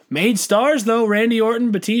made stars, though. Randy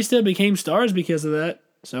Orton, Batista became stars because of that.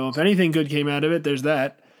 So if anything good came out of it, there's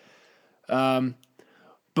that.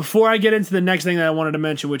 Before I get into the next thing that I wanted to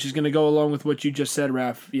mention, which is going to go along with what you just said,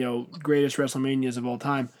 Raph, greatest WrestleManias of all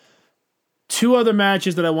time. Two other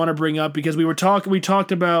matches that I want to bring up because we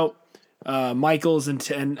talked about Michaels and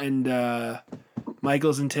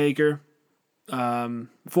Taker.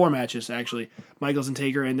 4 matches, actually. Michaels and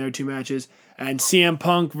Taker and their 2 matches. And CM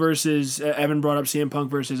Punk versus... Evan brought up CM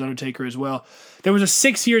Punk versus Undertaker as well. There was a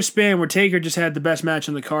 6-year span where Taker just had the best match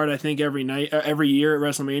on the card, I think, every year at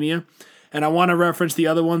WrestleMania. And I want to reference the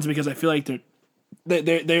other ones because I feel like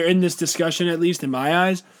they're in this discussion, at least in my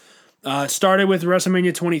eyes. Started with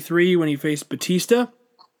WrestleMania 23 when he faced Batista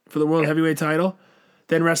for the World Heavyweight title.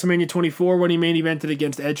 Then WrestleMania 24 when he main evented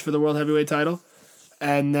against Edge for the World Heavyweight title.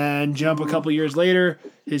 And then jump a couple years later,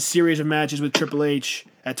 his series of matches with Triple H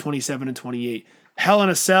at 27 and 28. Hell in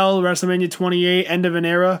a Cell, WrestleMania 28, end of an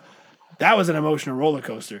era. That was an emotional roller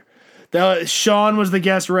coaster. Shawn was the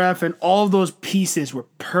guest ref, and all of those pieces were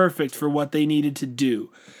perfect for what they needed to do.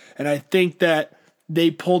 And I think that they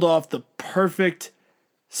pulled off the perfect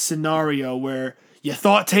scenario where you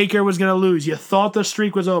thought Taker was going to lose. You thought the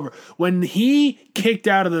streak was over. When he kicked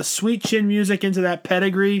out of the sweet chin music into that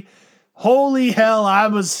pedigree, holy hell,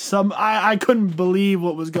 I couldn't believe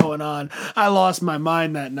what was going on. I lost my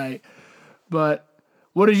mind that night. But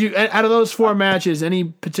what did you, out of those 4 matches, any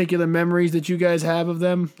particular memories that you guys have of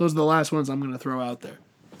them? Those are the last ones I'm going to throw out there.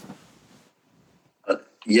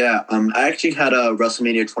 Yeah, I actually had a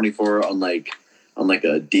WrestleMania 24 on a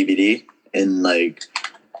DVD, and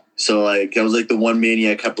so it was the one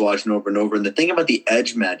Mania I kept watching over and over. And the thing about the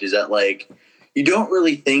Edge match is that you don't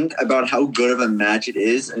really think about how good of a match it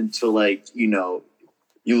is until you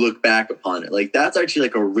look back upon it. That's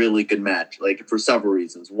actually a really good match, for several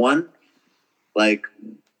reasons. One,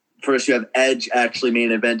 first you have Edge actually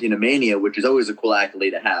main eventing a Mania, which is always a cool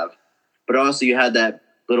accolade to have. But also you had that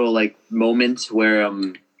little moment where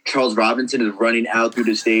Charles Robinson is running out through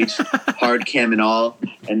the stage, hard cam and all,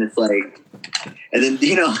 and it's and then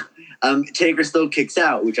Taker still kicks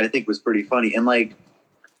out, which I think was pretty funny. And I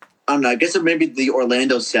don't know, I guess it may be the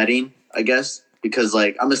Orlando setting, because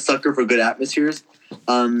I'm a sucker for good atmospheres.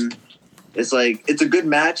 It's it's a good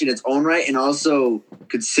match in its own right, and also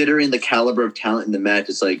considering the caliber of talent in the match,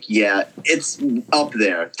 it's it's up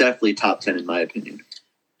there. Definitely top 10 in my opinion.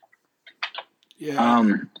 Yeah.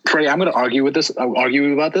 Freddie, I'm going to argue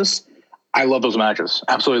about this. I love those matches.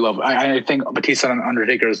 Absolutely love it. I think Batista and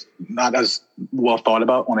Undertaker is not as well thought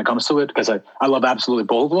about when it comes to it because I love absolutely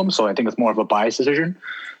both of them, so I think it's more of a biased decision.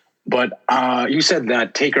 But you said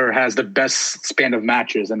that Taker has the best span of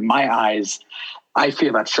matches. In my eyes, I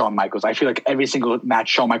feel that's Shawn Michaels. I feel like every single match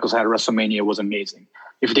Shawn Michaels had at WrestleMania was amazing.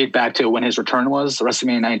 If you date back to when his return was,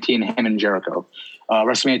 WrestleMania 19, him and Jericho.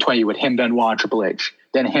 WrestleMania 20 with him, Benoit, Triple H.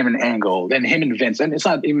 Then him and Angle. Then him and Vince. And it's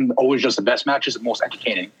not even always just the best match. It's the most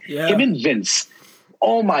entertaining. Yeah. Him and Vince.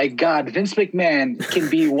 Oh, my God. Vince McMahon can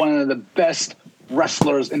be one of the best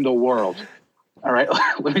wrestlers in the world. All right?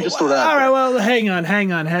 Let me just throw that out there. All right, well, hang on.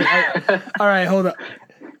 All right, hold up.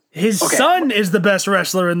 His son is the best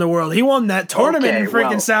wrestler in the world. He won that tournament in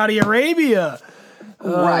freaking Saudi Arabia.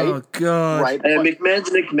 Oh, God. Right. And McMahon's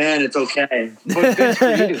McMahon. It's okay. But Vince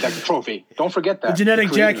created that trophy. Don't forget that. The genetic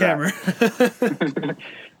He created jackhammer.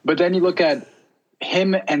 But then you look at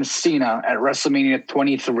him and Cena at WrestleMania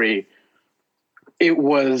 23. It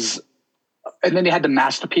was, and then they had the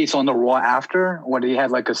masterpiece on the Raw after, when he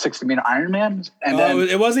had like a 60-minute Iron Man. And then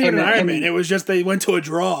it wasn't even an Iron Man. It was just they went to a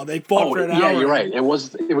draw. They fought for an hour. Yeah, you're right. It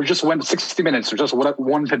was just went 60 minutes or just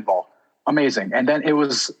one pinball. Amazing. And then it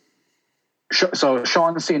was so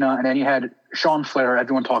Sean Cena, and then you had Sean Flair.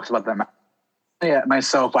 Everyone talks about that match. Yeah,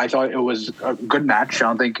 myself, I thought it was a good match.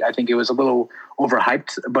 I think it was a little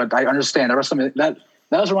overhyped, but I understand the wrestling that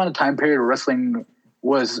was around the time period where wrestling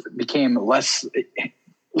became less,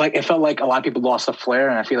 like it felt like a lot of people lost the flair,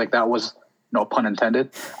 and I feel like that was, no pun intended.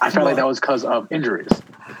 I felt like that was because of injuries.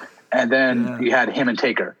 And then you had him and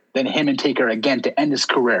Taker. Then him and Taker again to end his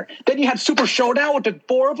career. Then you had Super Showdown with the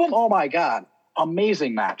 4 of them. Oh my God.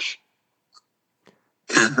 Amazing match.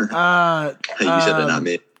 You said that, not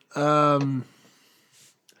me.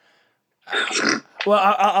 Well,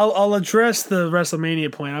 I'll address the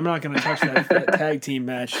WrestleMania point. I'm not going to touch that tag team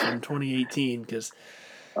match from 2018 because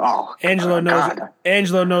Angelo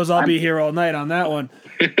knows I'll be here all night on that one.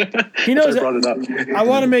 He knows. I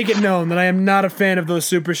want to make it known that I am not a fan of those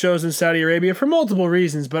super shows in Saudi Arabia for multiple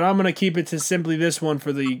reasons, but I'm going to keep it to simply this one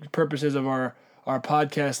for the purposes of our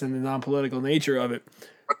podcast and the non-political nature of it.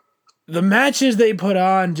 The matches they put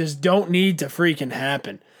on just don't need to freaking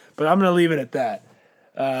happen, but I'm going to leave it at that.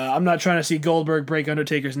 I'm not trying to see Goldberg break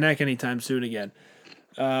Undertaker's neck anytime soon again.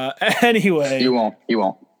 Anyway. You won't.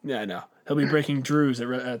 Yeah, I know. He'll be breaking Drew's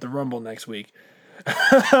at the Rumble next week.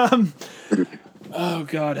 Oh,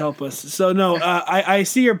 God, help us. So, no, I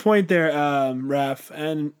see your point there, Raph,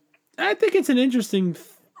 and I think it's an interesting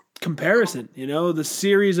comparison, the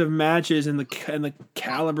series of matches and the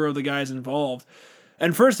caliber of the guys involved.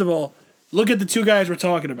 And first of all, look at the two guys we're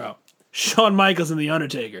talking about. Shawn Michaels and The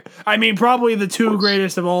Undertaker. I mean, probably the two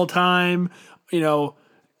greatest of all time, or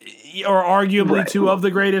arguably two of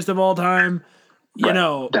the greatest of all time.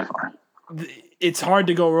 Definitely. It's hard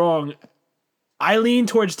to go wrong. I lean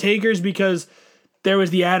towards Taker's because there was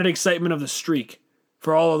the added excitement of the streak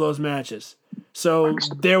for all of those matches. So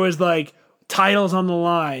there was like titles on the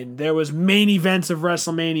line. There was main events of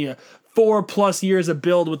WrestleMania. 4+ years of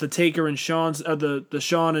build with the Taker and the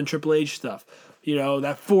Shawn and Triple H stuff.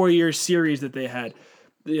 That 4-year series that they had.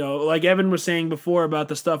 Like Evan was saying before about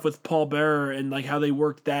the stuff with Paul Bearer and like how they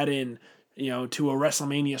worked that in, to a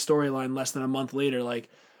WrestleMania storyline less than a month later. Like,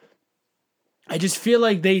 I just feel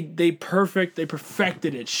like they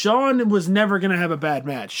perfected it. Shawn was never going to have a bad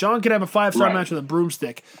match. Shawn could have a 5-star match with a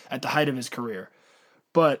broomstick at the height of his career.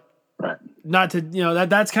 But not to,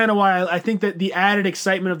 that's kind of why I think that the added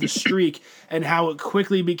excitement of the streak and how it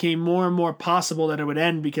quickly became more and more possible that it would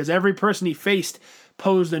end because every person he faced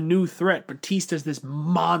posed a new threat. Batista's this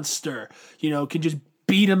monster, can just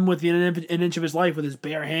beat him with an inch of his life with his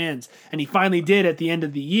bare hands. And he finally did at the end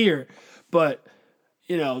of the year. But,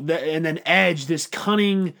 and then Edge, this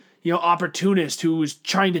cunning, opportunist who was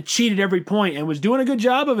trying to cheat at every point and was doing a good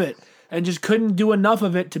job of it. And just couldn't do enough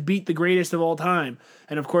of it to beat the greatest of all time.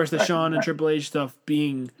 And, of course, the Shawn and Triple H stuff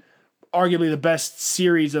being arguably the best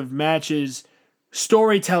series of matches,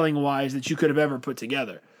 storytelling-wise, that you could have ever put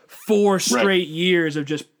together. 4 straight years of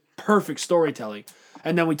just perfect storytelling.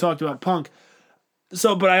 And then we talked about Punk.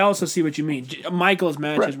 But I also see what you mean. Michael's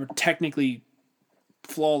matches were technically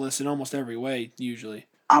flawless in almost every way, usually.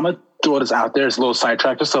 I'm going to throw this out there. It's a little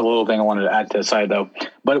sidetrack. Just a little thing I wanted to add to the side, though.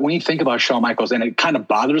 But when you think about Shawn Michaels, and it kind of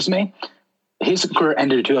bothers me, his career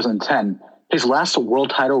ended in 2010. His last world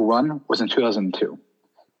title run was in 2002.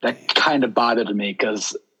 That kind of bothered me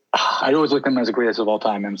because I always looked at him as the greatest of all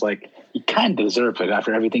time. And it's like, he kind of deserved it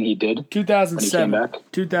after everything he did. 2007. When he came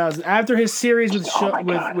back. 2000. After his series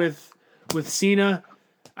with Cena,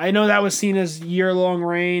 I know that was Cena's year-long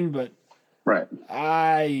reign, but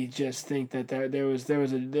I just think that there was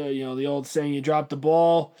the old saying, you drop the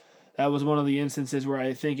ball. That was one of the instances where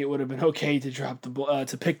I think it would have been okay to drop the ball,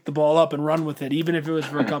 to pick the ball up and run with it, even if it was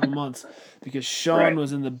for a couple months, because Shawn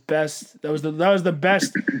was in the best. That was the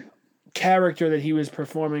best character that he was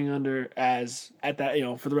performing under at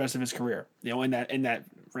that for the rest of his career. In that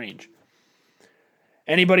range.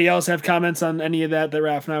 Anybody else have comments on any of that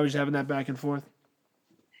Raph and I were just having that back and forth?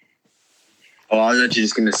 Oh, I was actually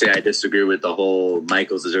just going to say I disagree with the whole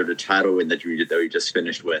Michaels deserved a title win that we just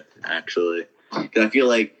finished with, actually. Because I feel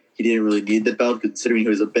like he didn't really need the belt, considering he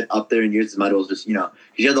was a bit up there in years. Might as well just, because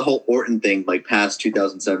you had the whole Orton thing, like, past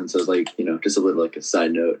 2007, so it's like, just a little, like, a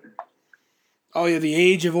side note. Oh, yeah, the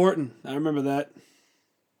age of Orton. I remember that.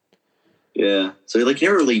 Yeah. So, like, he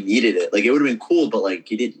never really needed it. Like, it would have been cool, but, like,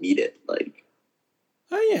 he didn't need it. Like,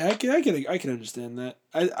 Oh yeah, I can understand that.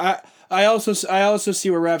 I also see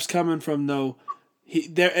where Rap's coming from though.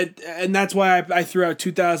 And that's why I threw out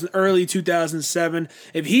early 2007.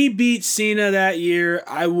 If he beat Cena that year,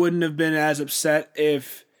 I wouldn't have been as upset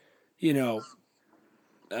if, if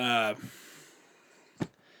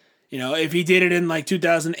he did it in like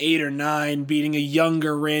 2008 or 9, beating a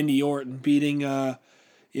younger Randy Orton, beating a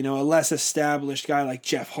less established guy like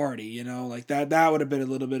Jeff Hardy, like that would have been a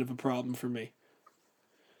little bit of a problem for me.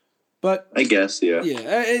 But I guess, yeah.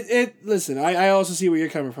 Yeah, listen, I also see where you're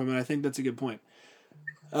coming from, and I think that's a good point.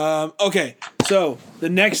 Okay, so the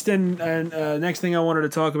next next thing I wanted to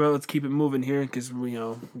talk about, let's keep it moving here because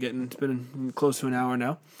it's been close to an hour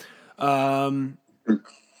now.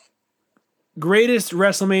 Greatest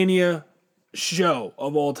WrestleMania show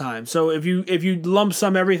of all time. So if you lump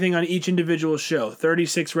sum everything on each individual show,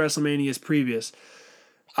 36 WrestleManias previous,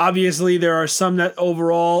 obviously there are some that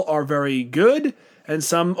overall are very good and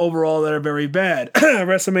some overall that are very bad.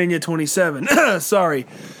 WrestleMania 27. Sorry.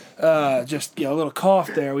 Just a little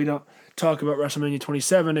cough there. We don't talk about WrestleMania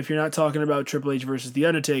 27 if you're not talking about Triple H versus The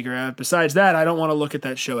Undertaker. Besides that, I don't want to look at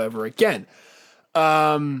that show ever again.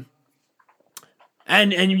 And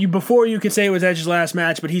before you could say it was Edge's last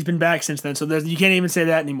match, but he's been back since then, so you can't even say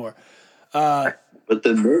that anymore. But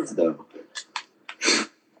The Miz, though.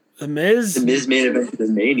 The Miz? The Miz main event the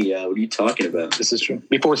Mania. What are you talking about? This is true.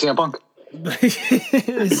 Before CM Punk.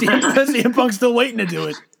 CM Punk's still waiting to do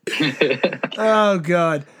it. Oh,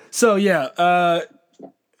 God. So, yeah,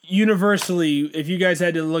 universally, if you guys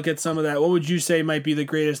had to look at some of that, what would you say might be the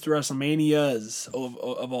greatest WrestleManias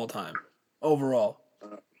of all time, overall?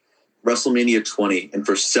 WrestleMania 20, and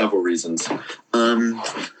for several reasons.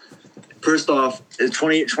 First off, the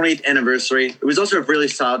 20th anniversary. It was also a really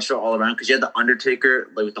solid show all around because you had The Undertaker,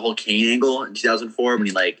 like with the whole Kane angle in 2004 when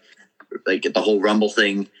he like get the whole Rumble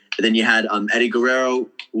thing. And then you had Eddie Guerrero,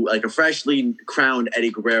 like a freshly crowned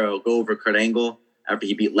Eddie Guerrero, go over Kurt Angle after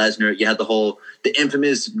he beat Lesnar. You had the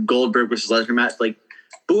infamous Goldberg versus Lesnar match. Like,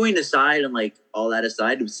 booing aside and like all that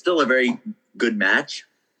aside, it was still a very good match,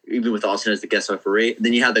 even with Austin as the guest referee. And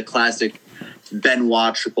then you had the classic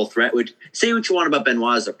Benoit triple threat, which, say what you want about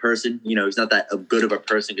Benoit as a person, he's not that good of a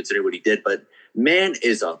person considering what he did, but man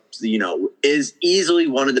is easily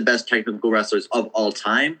one of the best technical wrestlers of all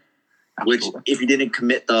time. Which, if he didn't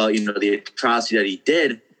commit the atrocity that he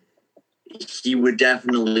did, he would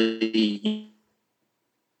definitely.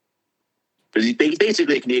 Because he's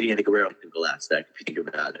basically a Canadian Eddie Guerrero in the aspect, if you think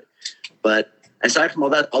about it. But aside from all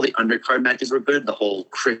that, all the undercard matches were good. The whole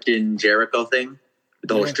Christian Jericho thing,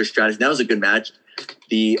 the whole strategy, that was a good match.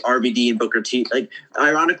 The RVD and Booker T, like not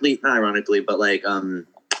ironically, but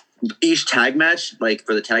each tag match, like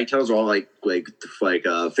for the tag titles, are all like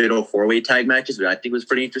fatal 4-way tag matches, which I think was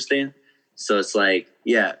pretty interesting. So it's like,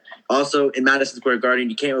 yeah. Also, in Madison Square Garden,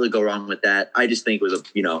 you can't really go wrong with that. I just think it was a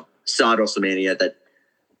solid WrestleMania that,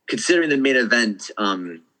 considering the main event,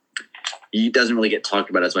 it doesn't really get talked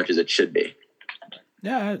about as much as it should be.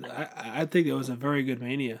 Yeah, I think it was a very good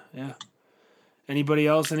Mania. Yeah. Anybody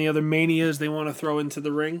else? Any other Manias they want to throw into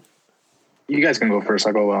the ring? You guys can go first.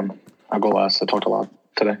 I'll go last. I talked a lot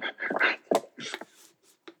today.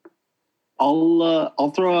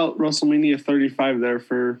 I'll throw out WrestleMania 35 there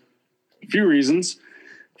for a few reasons.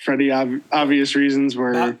 Freddy, obvious reasons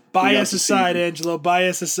where bias aside, Angelo.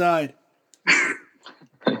 Bias aside.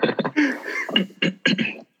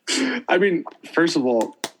 I mean, first of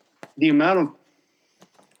all, the amount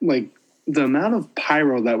of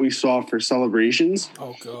pyro that we saw for celebrations.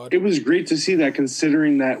 Oh God! It was great to see that,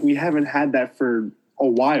 considering that we haven't had that for a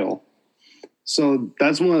while. So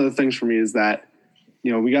that's one of the things for me is that,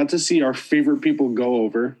 we got to see our favorite people go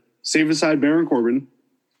over. Save aside Baron Corbin.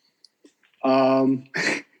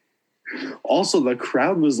 Also, the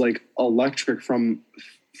crowd was like electric from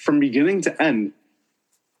beginning to end.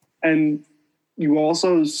 And you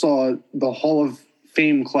also saw the Hall of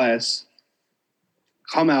Fame class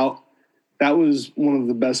come out. That was one of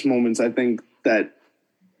the best moments I think that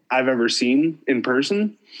I've ever seen in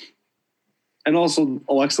person. And also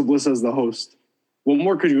Alexa Bliss as the host. What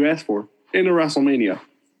more could you ask for in a WrestleMania?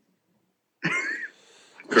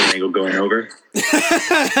 Kurt Angle going over.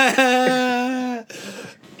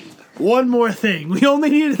 One more thing. We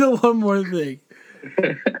only needed the one more thing.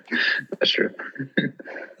 That's true.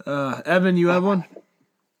 Evan, you have one?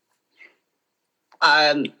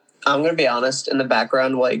 I'm going to be honest. In the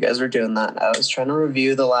background, while you guys were doing that, I was trying to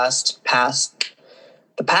review the past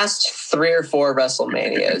 3 or 4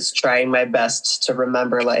 WrestleManias, trying my best to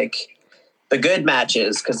remember like the good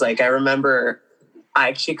matches, because like I remember I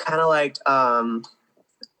actually kind of liked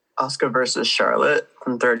Asuka versus Charlotte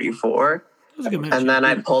from 34. was a good match. And then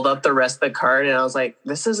I pulled up the rest of the card, and I was like,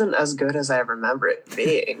 this isn't as good as I remember it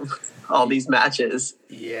being, all these matches.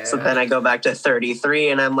 Yeah. So then I go back to 33,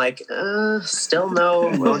 and I'm like, still no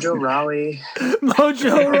Mojo Rawley.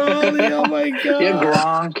 Mojo Rawley, oh my God. Yeah,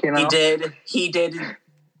 Gronk, you know.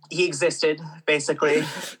 He existed, basically.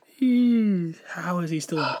 How is he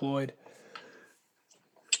still employed?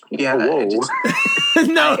 Yeah.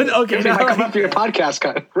 No, okay. Maybe might come up to your podcast,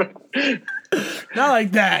 kind of. Not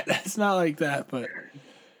like that. It's not like that, but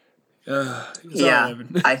yeah,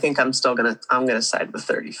 I think I'm gonna side with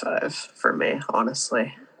 35 for me,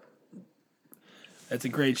 honestly. That's a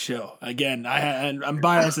great show. Again, I'm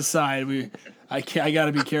biased aside. I got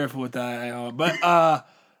to be careful with that. But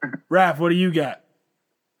Raph, what do you got?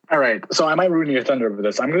 All right, so I might ruin your thunder with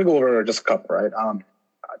this. I'm going to go over just a couple, right?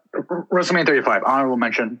 WrestleMania 35, honorable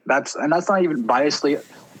mention. That's not even biasly.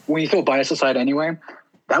 When you throw bias aside anyway,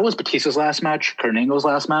 that was Batista's last match, Kurt Angle's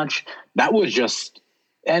last match. That was just,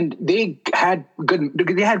 and they had good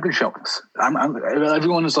showings.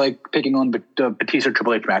 Everyone was like picking on the Batista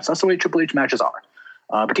Triple H match. That's the way Triple H matches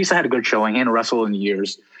are. Batista had a good showing. He hadn't wrestled in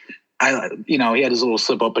years. He had his little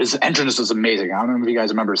slip up, but his entrance was amazing. I don't know if you guys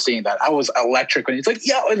remember seeing that. I was electric when he's like,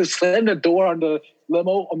 yeah, and slammed the door on the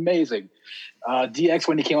limo. Amazing. DX,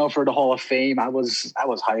 when he came out for the Hall of Fame, I was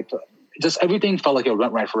hyped. Just everything felt like it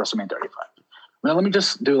went right for WrestleMania 35. Now, let me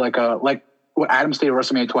just do like what Adam stated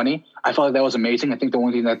WrestleMania 20. I felt like that was amazing. I think the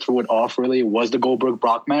only thing that threw it off really was the Goldberg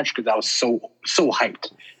Brock match because that was so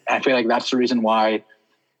hyped. And I feel like that's the reason why,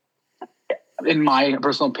 in my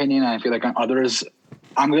personal opinion, and I feel like on others,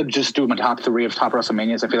 I'm going to just do my top 3 of top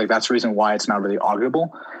WrestleManias. I feel like that's the reason why it's not really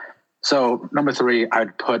arguable. So number 3,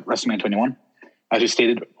 I'd put WrestleMania 21. As you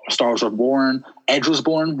stated, stars were born. Edge was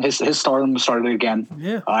born. His stardom started again.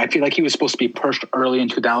 Yeah. I feel like he was supposed to be pushed early in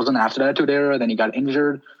 2000 after that Attitude Era. Then he got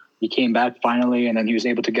injured. He came back finally, and then he was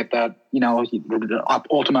able to get that,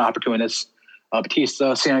 ultimate opportunist.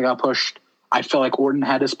 Batista, Cena got pushed. I felt like Orton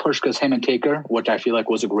had his push because him and Taker, which I feel like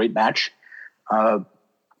was a great match.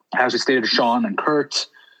 As we stated, Shawn and Kurt.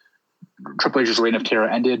 Triple H's reign of terror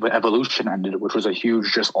ended, but Evolution ended, which was a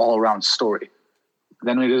huge, just all-around story.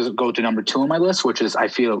 Then we just go to number 2 on my list, which is, I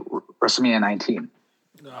feel, WrestleMania 19.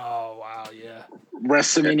 Oh, wow, yeah.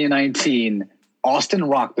 WrestleMania 19, Austin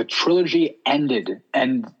Rock, the trilogy ended,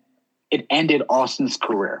 and it ended Austin's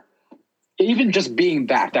career. Even just being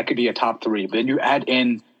that could be a top 3. But then you add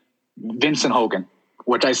in Vince and Hogan,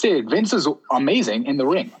 which I stated, Vince is amazing in the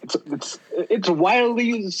ring. It's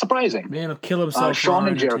wildly surprising. Man will kill himself. Shawn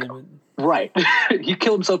and Jericho. Right. He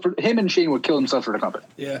killed himself him and Shane would kill himself for the company.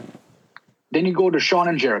 Yeah. Then you go to Shawn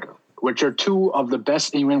and Jericho, which are 2 of the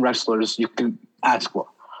best in-ring wrestlers you can ask for.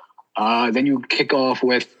 Then you kick off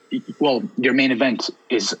with, your main event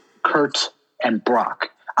is Kurt and Brock.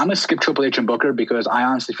 I'm going to skip Triple H and Booker because I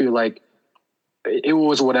honestly feel like it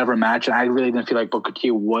was whatever match, and I really didn't feel like Booker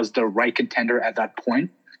T was the right contender at that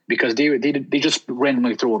point because they just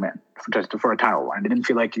randomly threw him in for a title line. They didn't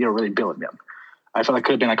feel like they were really building him. I felt like it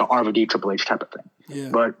could have been like an RVD Triple H type of thing. Yeah.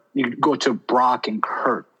 But you go to Brock and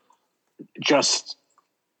Kurt. Just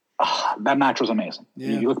that match was amazing.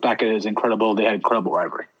 Yeah. You look back at it, it's incredible. They had incredible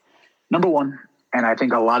rivalry. Number 1, and I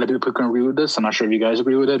think a lot of people can agree with this. I'm not sure if you guys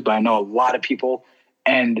agree with it, but I know a lot of people,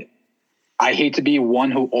 and I hate to be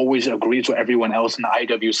one who always agrees with everyone else in the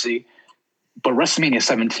IWC, but WrestleMania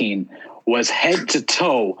 17 was head to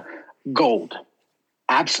toe gold.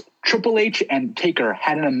 Triple H and Taker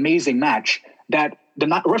had an amazing match that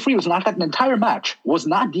the referee was knocked out. The entire match was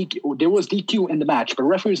not DQ. There was DQ in the match, but the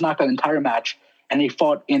referee was knocked out the entire match, and they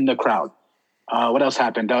fought in the crowd. What else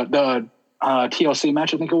happened? The TLC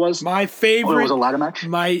match, I think it was. My favorite. Or it was a ladder match.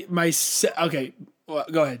 Okay. Well,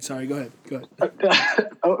 go ahead. Sorry. Go ahead.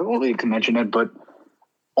 Well, you can mention it, but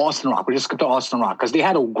Austin Rock. We just skipped to Austin Rock because they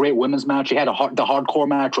had a great women's match. They had the hardcore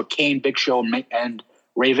match with Kane, Big Show, and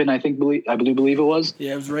Raven. I believe it was.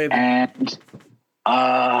 Yeah, it was Raven. And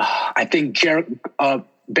I think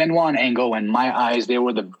Benoit and Angle, in my eyes, they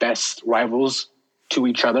were the best rivals to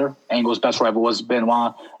each other. Angle's best rival was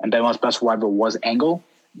Benoit, and Benoit's best rival was Angle.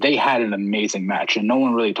 They had an amazing match, and no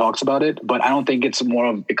one really talks about it. But I don't think it's more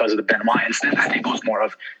of because of the Benoit incident. I think it was more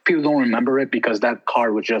of people don't remember it because that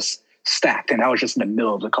card was just stacked, and that was just in the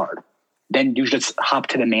middle of the card. Then you just hop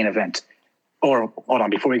to the main event. Or, hold on,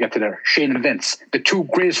 before we get to there, Shane and Vince, the 2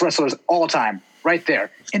 greatest wrestlers all time, right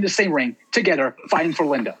there, in the same ring, together, fighting for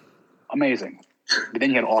Linda. Amazing. But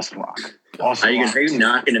then you had Austin Rock. You're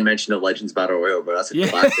not going to mention the Legends Battle Royal, but that's a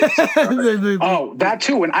classic. Oh, that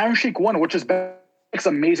too, and Iron Sheik won, which is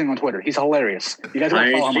amazing on Twitter. He's hilarious. You guys want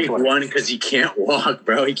to follow him on Twitter. Won because he can't walk,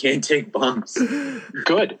 bro. He can't take bumps.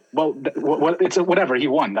 Good. Well, it's whatever. He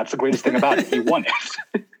won. That's the greatest thing about it. He won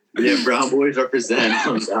it. Yeah, Brown Boys represent.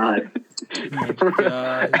 Oh, God.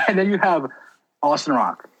 And then you have Austin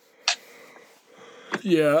Rock.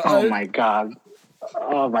 Yeah. Oh my God.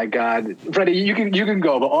 Freddie, you can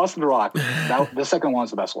go, but Austin Rock, the second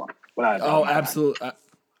one's the best one. Absolutely.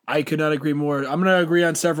 I could not agree more. I'm going to agree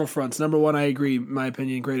on several fronts. Number one, I agree, in my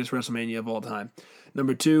opinion, greatest WrestleMania of all time.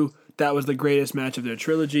 Number two, that was the greatest match of their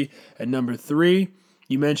trilogy. And number three,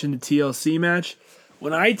 you mentioned the TLC match.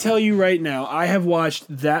 When I tell you right now, I have watched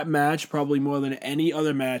that match probably more than any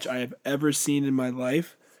other match I have ever seen in my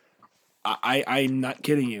life. I'm not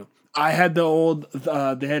kidding you. I had the old,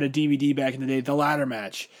 they had a DVD back in the day, the ladder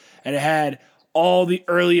match. And it had all the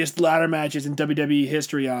earliest ladder matches in WWE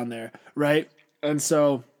history on there, right? And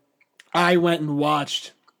so I went and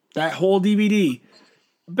watched that whole DVD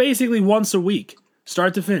basically once a week,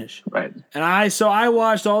 start to finish. Right. And I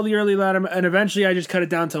watched all the early ladder, and eventually I just cut it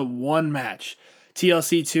down to one match,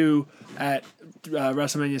 TLC 2 at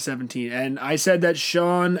WrestleMania 17. And I said that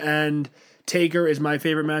Shawn and Taker is my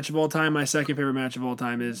favorite match of all time. My second favorite match of all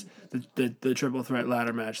time is the triple threat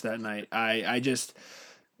ladder match that night.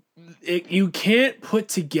 You can't put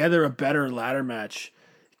together a better ladder match.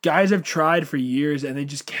 Guys have tried for years and they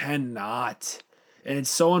just cannot. And it's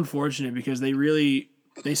so unfortunate because they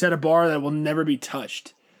set a bar that will never be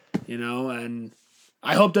touched, and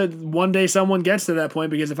I hope that one day someone gets to that point,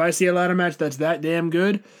 because if I see a ladder match that's that damn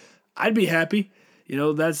good, I'd be happy.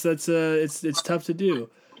 It's tough to do.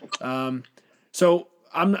 So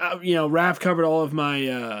I'm, Raph covered all of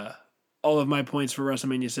my points for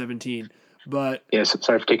WrestleMania 17, but yes,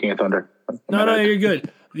 sorry for taking a thunder. No, you're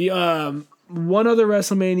good. The one other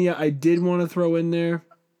WrestleMania I did want to throw in there.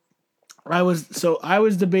 I was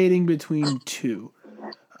debating between two.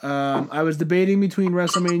 I was debating between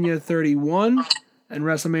WrestleMania 31 and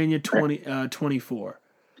WrestleMania 24.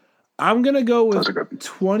 I'm gonna go with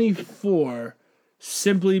 24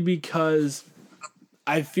 simply because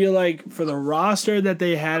I feel like for the roster that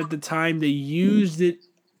they had at the time, they used it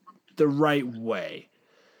the right way.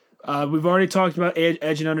 We've already talked about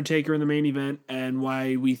Edge and Undertaker in the main event and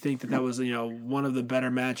why we think that was one of the better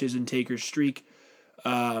matches in Taker's streak.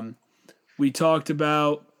 We talked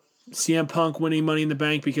about CM Punk winning Money in the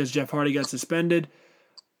Bank because Jeff Hardy got suspended.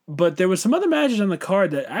 But there was some other matches on the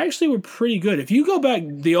card that actually were pretty good. If you go back,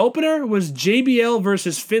 the opener was JBL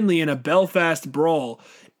versus Finlay in a Belfast brawl.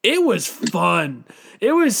 It was fun.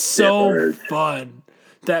 It was so fun,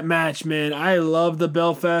 that match, man. I love the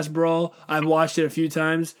Belfast brawl. I've watched it a few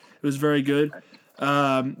times. It was very good.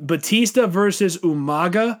 Batista versus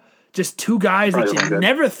Umaga. Just two guys that you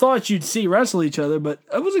never thought you'd see wrestle each other, but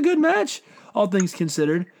it was a good match, all things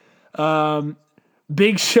considered.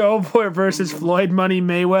 Big Show versus Floyd Money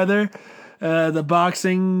Mayweather. The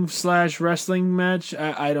boxing / wrestling match.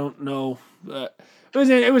 I don't know. It was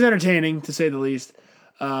entertaining, to say the least.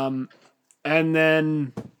 And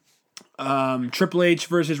then Triple H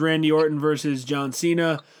versus Randy Orton versus John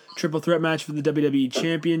Cena. Triple threat match for the WWE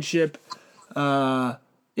Championship.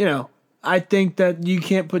 I think that you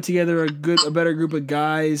can't put together a better group of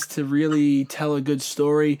guys to really tell a good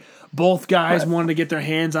story. Both guys wanted to get their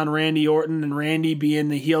hands on Randy Orton, and Randy, being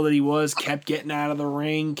the heel that he was, kept getting out of the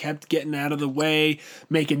ring, kept getting out of the way,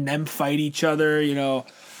 making them fight each other. I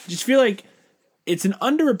just feel like it's an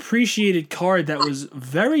underappreciated card that was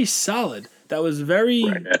very solid, that was very,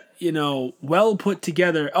 well put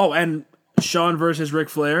together. Oh, and Shawn versus Ric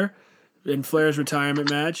Flair in Flair's retirement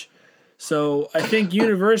match. So I think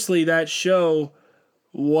universally that show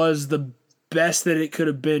was the best that it could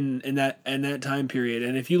have been in that time period.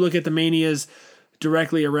 And if you look at the Manias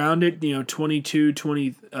directly around it, 22,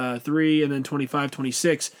 23, and then 25,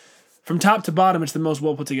 26, from top to bottom, it's the most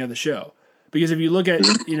well put together show. Because if you look at,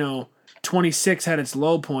 26 had its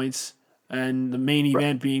low points and the main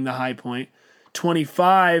event being the high point.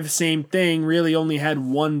 25, same thing, really only had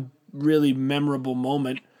one really memorable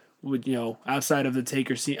moment. With outside of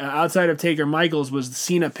Taker Michaels, was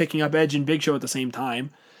Cena picking up Edge and Big Show at the same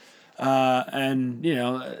time,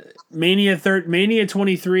 Mania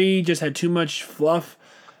 23 just had too much fluff.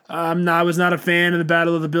 I was not a fan of the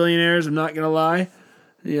Battle of the Billionaires. I'm not gonna lie,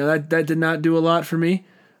 that did not do a lot for me.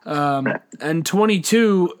 And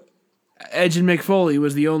 22, Edge and Mick Foley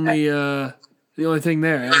was the only thing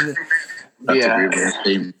there.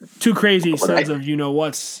 And, two crazy sons of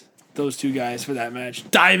what's. Those two guys for that match,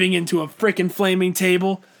 diving into a freaking flaming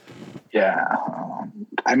table. Yeah,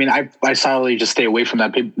 I mean, I solidly just stay away from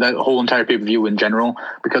that whole entire pay-per-view in general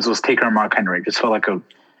because it was Taker and Mark Henry. It just felt like it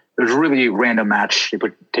was a really random match. You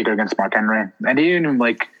put Taker against Mark Henry, and he didn't even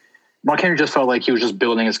Mark Henry just felt like he was just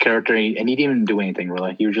building his character, and he didn't even do anything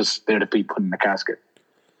really. He was just there to be put in the casket.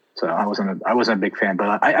 So I wasn't a big fan,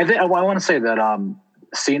 but I want to say that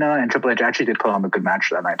Cena and Triple H actually did put on a good match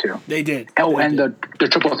that night too. They did. Oh, they and did. the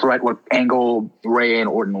triple threat with Angle, Ray, and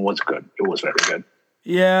Orton was good. It was very good.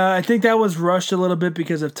 Yeah, I think that was rushed a little bit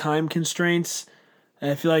because of time constraints. And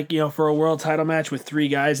I feel like, for a world title match with 3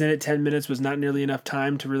 guys in it, 10 minutes was not nearly enough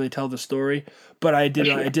time to really tell the story. But I did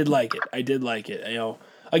like it. I did like it.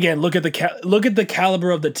 Again, look at the caliber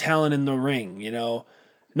of the talent in the ring.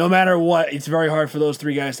 No matter what, it's very hard for those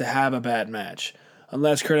 3 guys to have a bad match,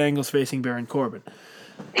 unless Kurt Angle's facing Baron Corbin.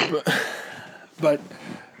 But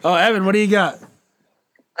Evan, what do you got?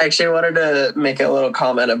 I actually wanted to make a little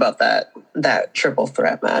comment about that triple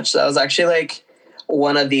threat match. That was actually like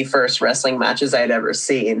one of the first wrestling matches I'd ever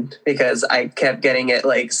seen, because I kept getting it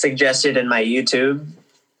like suggested in my YouTube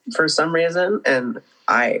for some reason, and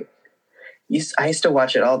I used to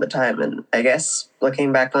watch it all the time. And I guess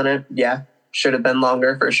looking back on it, yeah, should have been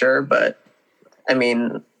longer for sure. But I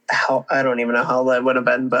mean, I don't even know how old I would have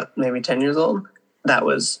been, but maybe 10 years old. That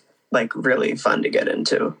was like really fun to get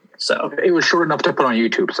into. So it was short enough to put on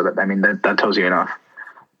YouTube, so that tells you enough.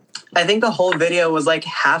 I think the whole video was like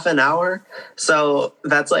half an hour, so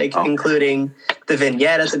that's like including the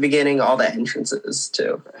vignette at the beginning, all the entrances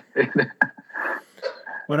too.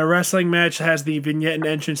 When a wrestling match has the vignette and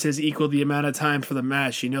entrances equal the amount of time for the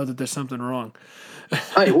match, you know that there's something wrong.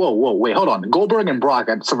 Hey, whoa, wait, hold on. Goldberg and Brock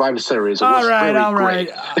at Survivor Series. All right.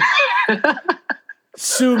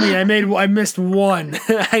 Sue me. I missed one.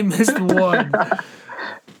 I missed one.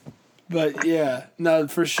 But yeah, no,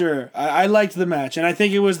 for sure. I liked the match, and I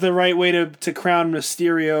think it was the right way to crown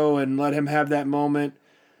Mysterio and let him have that moment,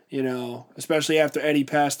 especially after Eddie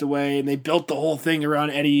passed away, and they built the whole thing around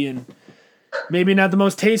Eddie, and maybe not the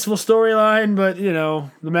most tasteful storyline, but,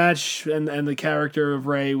 the match and the character of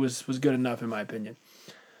Ray was good enough, in my opinion.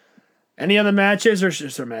 Any other matches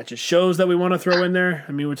shows that we want to throw in there?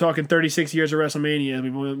 I mean, we're talking 36 years of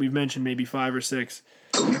WrestleMania. We've mentioned maybe 5 or 6.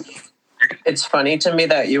 It's funny to me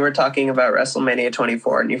that you were talking about WrestleMania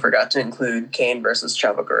 24 and you forgot to include Kane versus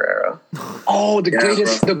Chavo Guerrero. Oh, the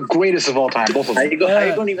greatest of all time. Both of them. How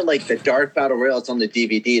you don't even like the Dark Battle Royal? It's on the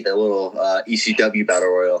DVD, the little ECW Battle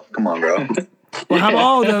Royal. Come on, bro. Well,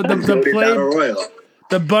 how about Battle Royal?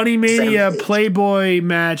 The Bunny Mania Playboy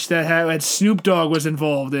match that had Snoop Dogg was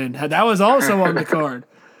involved in? That was also on the card.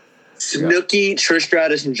 Snooki, Trish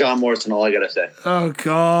Stratus, and John Morrison. All I gotta say. Oh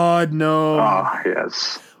God, no. Oh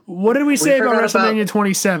yes. What did we say about WrestleMania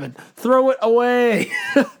 27? Throw it away.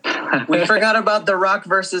 We forgot about The Rock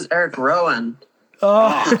versus Eric Rowan.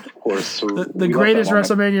 Oh, of course. The greatest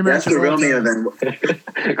WrestleMania match. That's the real main event.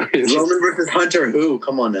 Roman versus Hunter. Who?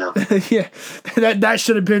 Come on now. Yeah, that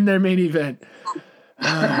should have been their main event.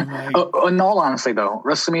 In all honesty, though,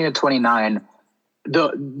 WrestleMania 29,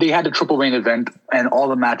 they had the triple main event, and all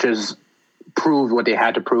the matches proved what they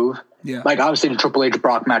had to prove. Yeah. Like, obviously, the Triple H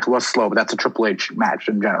Brock match was slow, but that's a Triple H match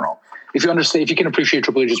in general. If you can appreciate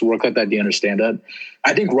Triple H's work like that, do you understand that?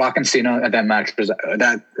 I think Rock and Cena at that match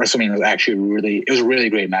that WrestleMania was actually it was a really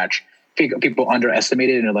great match. People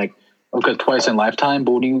underestimated it and they're like, okay, twice in lifetime,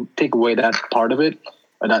 but when you take away that part of it,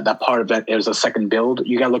 that part of that is a second build,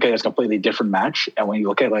 you got to look at it as a completely different match. And when you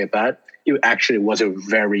look at it like that, it actually was a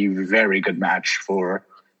very, very good match for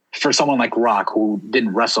someone like Rock, who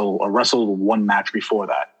didn't wrestle or wrestled one match before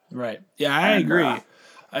that. Right. Yeah, I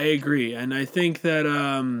agree. And I think that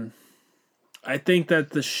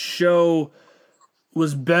the show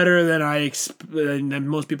was better than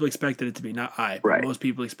most people expected it to be. Not I, but most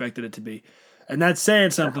people expected it to be. And that's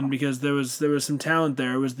saying something because there was some talent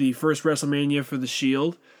there. It was the first WrestleMania for the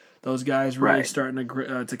Shield. Those guys really starting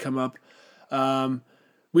to come up.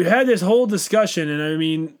 We've had this whole discussion, and I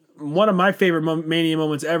mean, one of my favorite Mania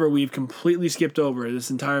moments ever, we've completely skipped over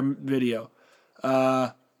this entire video.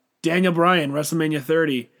 Daniel Bryan, WrestleMania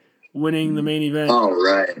 30, winning the main event. Oh,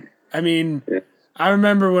 right. I mean, I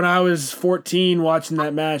remember when I was 14 watching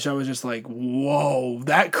that match, I was just like, whoa,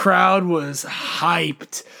 that crowd was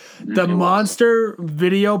hyped. The Monster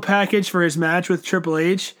video package for his match with Triple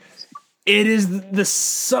H, it is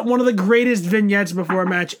one of the greatest vignettes before a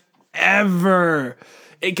match ever.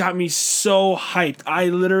 It got me so hyped. I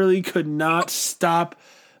literally could not stop.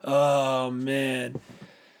 Oh, man.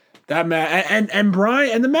 That match and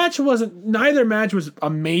Brian and the match neither match was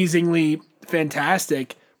amazingly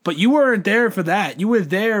fantastic, but you weren't there for that. You were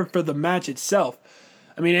there for the match itself.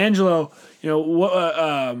 I mean, Angelo,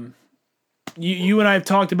 you and I have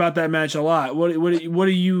talked about that match a lot. What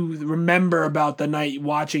do you remember about the night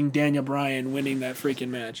watching Daniel Bryan winning that freaking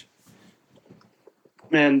match?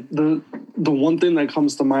 Man, the one thing that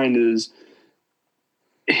comes to mind is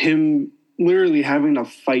him literally having to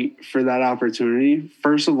fight for that opportunity.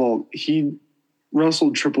 First of all, he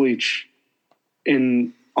wrestled Triple H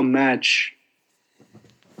in a match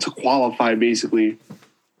to qualify basically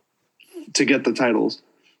to get the titles.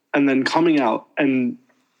 And then coming out, and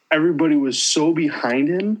everybody was so behind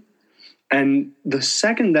him. And the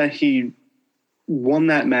second that he won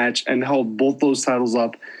that match and held both those titles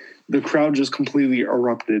up, the crowd just completely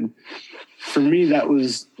erupted. For me, that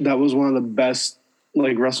was one of the best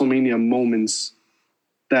like WrestleMania moments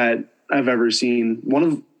that I've ever seen. One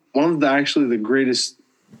of the greatest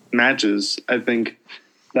matches I think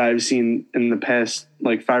that I've seen in the past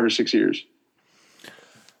like 5 or 6 years.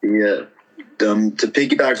 Yeah. To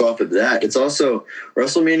piggyback off of that, it's also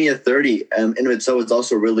WrestleMania 30 in itself. It's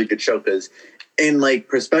also a really good show because, in like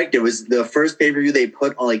perspective, it was the first pay-per-view they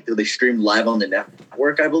put on like they streamed live on the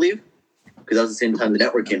network, I believe, because that was the same time the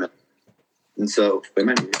network came out. And so,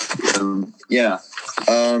 yeah,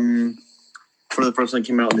 for the first one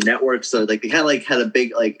came out on the network, so like they kind of like had a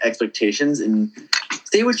big like expectations and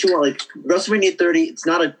say what you want. Like WrestleMania 30, it's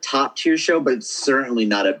not a top tier show, but it's certainly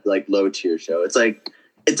not a like low tier show. It's like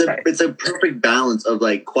it's a perfect balance of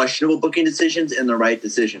like questionable booking decisions and the right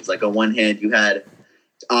decisions. Like on one hand, you had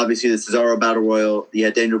obviously the Cesaro Battle Royal, you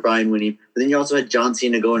had Daniel Bryan winning, but then you also had John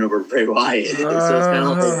Cena going over Bray Wyatt. So it's kind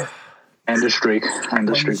of like end the streak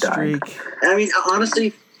dying. I mean,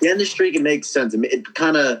 honestly, the end of the streak, it makes sense. I mean, it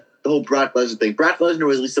kind of the whole Brock Lesnar thing. Brock Lesnar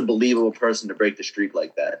was at least a believable person to break the streak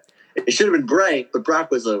like that. It should have been Bray, but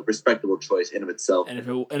Brock was a respectable choice in of itself. And if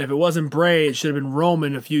it wasn't Bray, it should have been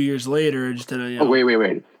Roman a few years later instead of. You know. Oh, wait!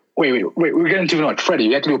 We're getting too much, Freddie.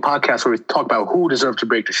 You have to do a podcast where we talk about who deserved to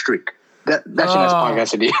break the streak. That's your next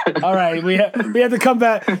podcast idea. All right, we have to come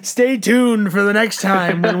back. Stay tuned for the next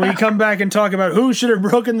time when we come back and talk about who should have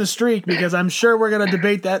broken the streak, because I'm sure we're going to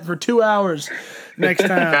debate that for 2 hours next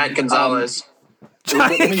time. Giant Gonzalez.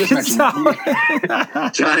 Let me just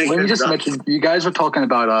mention, you guys were talking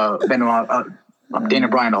about Benoit,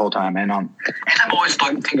 Daniel Bryan the whole time, and I'm always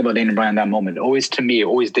thinking about Daniel Bryan that moment. Always, to me, it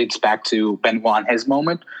always dates back to Benoit and his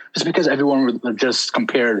moment, just because everyone just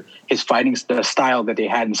compared his fighting the style that they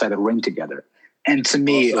had inside the ring together. And to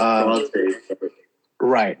me, right,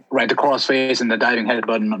 the crossface and the diving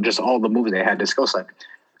headbutt and just all the moves they had, the skill set.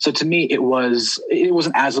 So to me, it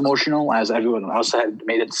wasn't as emotional as everyone else had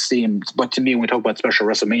made it seem. But to me, when we talk about special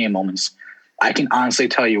WrestleMania moments, I can honestly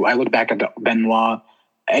tell you, I look back at the Benoit,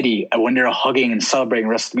 Eddie, when they're hugging and celebrating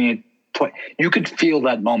WrestleMania, you could feel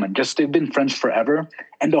that moment. Just they've been friends forever,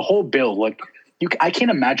 and the whole build. Like I can't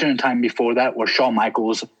imagine a time before that where Shawn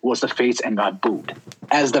Michaels was the face and got booed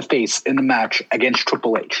as the face in the match against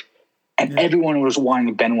Triple H. And everyone was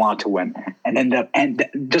wanting Benoit to win. And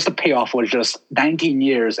just the payoff was just 19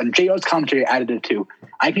 years. And JR's commentary added it too.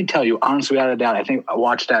 I can tell you, honestly, without a doubt, I think I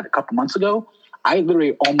watched that a couple months ago. I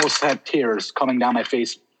literally almost had tears coming down my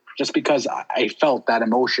face just because I felt that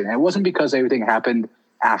emotion. And it wasn't because everything happened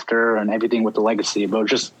after and everything with the legacy, but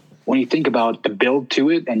just when you think about the build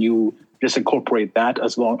to it and you just incorporate that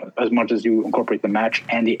as much as you incorporate the match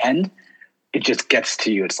and the end, it just gets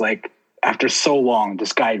to you. It's like, after so long,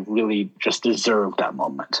 this guy really just deserved that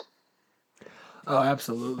moment. Oh,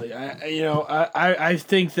 absolutely. I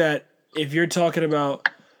think that if you're talking about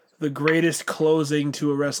the greatest closing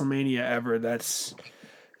to a WrestleMania ever,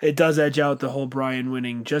 it does edge out the whole Bryan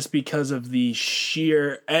winning, just because of the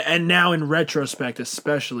sheer, and now in retrospect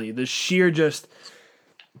especially, the sheer just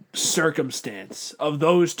circumstance of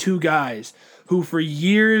those two guys who for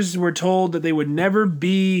years were told that they would never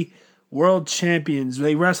be world champions.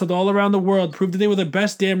 They wrestled all around the world, proved that they were the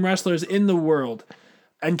best damn wrestlers in the world,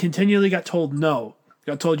 and continually got told no.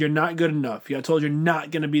 Got told you're not good enough. You got told you're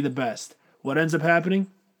not going to be the best. What ends up happening?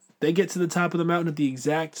 They get to the top of the mountain at the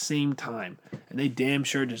exact same time, and they damn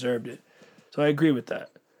sure deserved it. So I agree with that.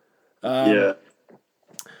 Yeah.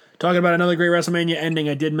 Talking about another great WrestleMania ending,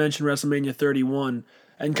 I did mention WrestleMania 31.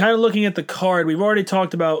 And kind of looking at the card, we've already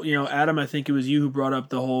talked about, Adam, I think it was you who brought up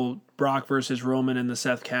the whole Brock versus Roman and the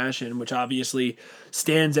Seth cash-in, which obviously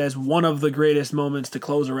stands as one of the greatest moments to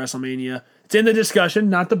close a WrestleMania. It's in the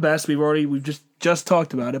discussion, not the best. We've just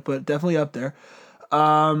talked about it, but definitely up there.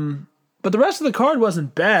 But the rest of the card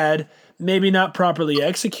wasn't bad, maybe not properly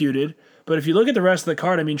executed. But if you look at the rest of the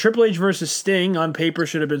card, I mean, Triple H versus Sting on paper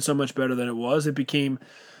should have been so much better than it was. It became,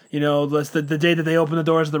 the day that they opened the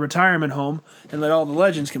doors of the retirement home and let all the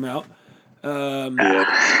legends come out. It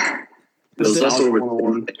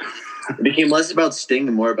became less about Sting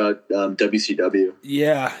and more about WCW.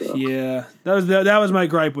 Yeah, so. Yeah. That was my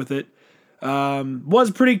gripe with it.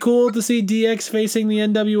 Was pretty cool to see DX facing the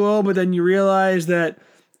NWO, but then you realize that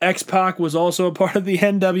X-Pac was also a part of the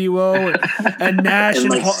NWO, and Nash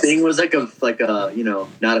and Sting was like a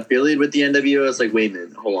not affiliated with the NWO. It's like, wait a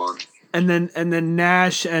minute, hold on. And then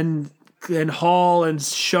Nash and Hall and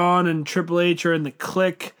Shawn and Triple H are in the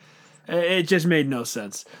Clique. It just made no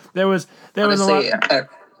sense. There was Honestly, a lot.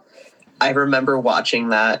 I remember watching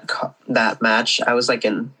that match. I was like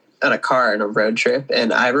in a car in a road trip,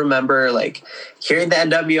 and I remember like hearing the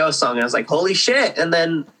NWO song. I was like, "Holy shit!" And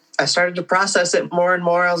then I started to process it more and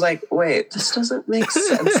more. I was like, "Wait, this doesn't make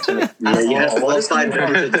sense to me." All 5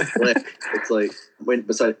 members of the clique. It's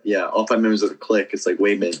like all 5 members of the clique. It's like,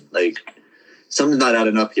 wait a minute, like something's not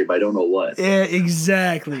adding up here, but I don't know what. Yeah,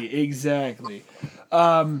 exactly.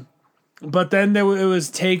 But then it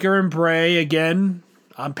was Taker and Bray again.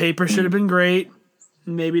 On paper, should have been great.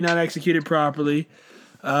 Maybe not executed properly.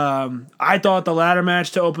 I thought the ladder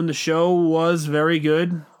match to open the show was very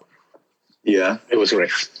good. Yeah, it was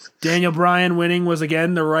great. Daniel Bryan winning was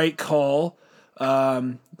again the right call.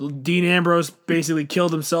 Dean Ambrose basically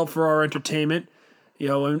killed himself for our entertainment.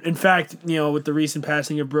 In fact, with the recent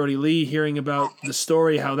passing of Brody Lee, hearing about the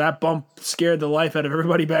story, how that bump scared the life out of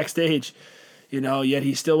everybody backstage. Yet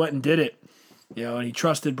he still went and did it. And he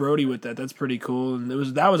trusted Brody with that. That's pretty cool. And that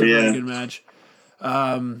was a really good match.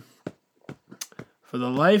 For the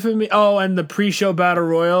life of me, and the pre-show battle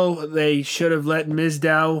royal, they should have let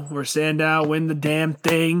Mizdow or Sandow win the damn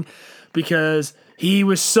thing because he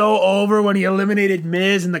was so over when he eliminated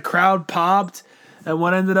Miz and the crowd popped. And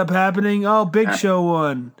what ended up happening? Oh, Big Show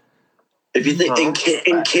won. If you think in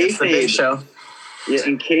kayfabe, Big Show. Yeah,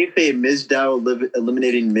 in kayfabe, Mizdow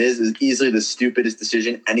eliminating Miz is easily the stupidest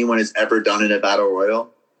decision anyone has ever done in a battle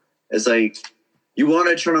royal. It's like you want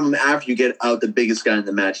to turn him after you get out the biggest guy in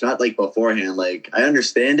the match, not like beforehand. Like I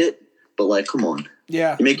understand it, but like, come on,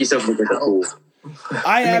 Yeah, you make yourself look like a fool.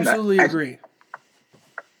 I absolutely agree.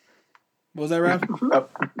 What was that, Raph?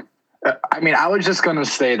 I was just gonna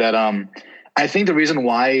say that I think the reason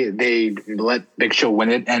why they let Big Show win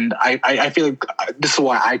it, and I feel like this is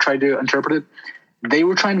why I tried to interpret it. They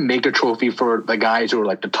were trying to make the trophy for the guys who were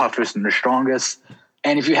like the toughest and the strongest.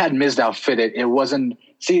 And if you had Mizdow fit it wasn't.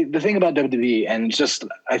 See, the thing about WWE, and just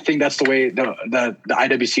I think that's the way the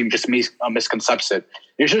IWC just misconcepts it.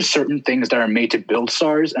 There's just certain things that are made to build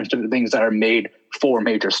stars and certain things that are made for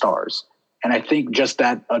major stars. And I think just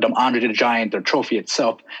that the Andre the Giant, the trophy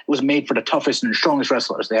itself, was made for the toughest and strongest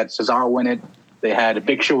wrestlers. They had Cesaro win it. They had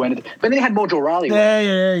Big Show win it. But they had Mojo Rawley win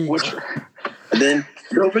it. Which, and then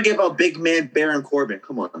don't forget about Big Man Baron Corbin.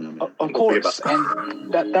 Come on, man. Of course.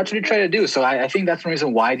 And that's what they try to do. So I think that's the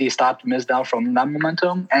reason why they stopped Mizdow from that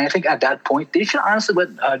momentum. And I think at that point, they should honestly let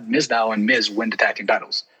Mizdow and Miz win the tag team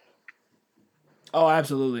titles. Oh,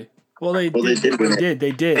 absolutely. Well, they did.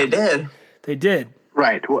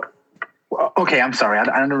 Right. Well, okay, I'm sorry.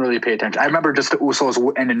 I don't really pay attention. I remember just the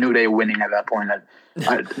Usos and the New Day winning at that point. The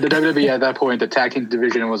WWE at that point, the tag team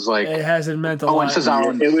division was like... It hasn't meant a lot. And Cesaro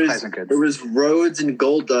and Tyson Kidd. It was Rhodes and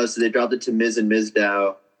Goldust. They dropped it to Miz and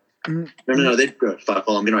Mizdow. No. They fuck. Hold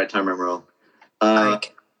on, I'm going to write time wrong. I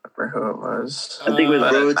can't remember who it was. I think it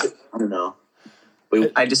was Rhodes. I don't know.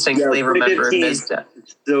 I distinctly remember Mizdow.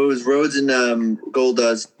 So it was Rhodes and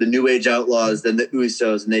Goldust, the New Age Outlaws, then the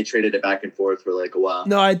Usos, and they traded it back and forth for like a while.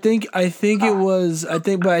 No, I think it was. I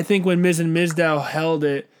think when Miz and Mizdow held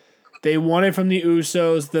it, they won it from the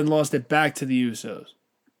Usos, then lost it back to the Usos.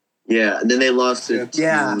 Yeah, and then they lost it to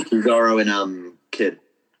Cesaro and Kidd.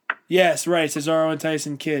 Yes, right, Cesaro and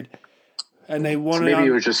Tyson Kidd, and they won it. Maybe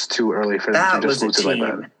it was just too early for them to just move to like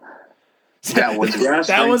that. That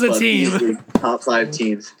was a team. Top 5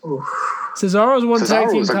 teams. Cesaro's won tag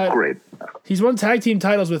team titles. Great. He's won tag team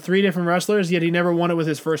titles with 3 different wrestlers, yet he never won it with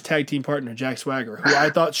his first tag team partner, Jack Swagger, who I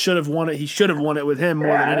thought should have won it. He should have won it with him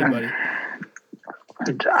more than anybody.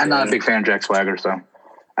 I'm not a big fan of Jack Swagger, so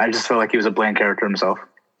I just felt like he was a bland character himself.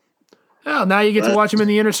 Oh, now you get to watch him in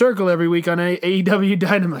the Inner Circle every week on AEW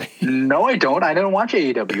Dynamite. No, I don't. I don't watch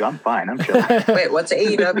AEW. I'm fine. I'm chill. Wait, what's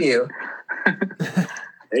AEW?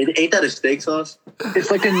 Ain't that a steak sauce? It's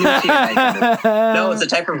like a new team. No, it's a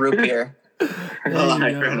type of root beer.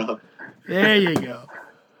 Fair enough. There you go.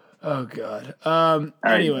 Oh, God.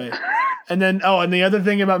 Anyway. And then, and the other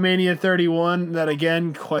thing about Mania 31, that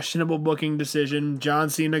again, questionable booking decision, John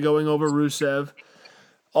Cena going over Rusev.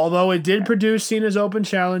 Although it did produce Cena's open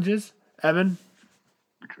challenges. Evan?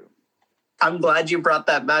 I'm glad you brought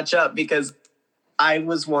that match up because I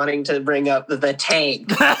was wanting to bring up the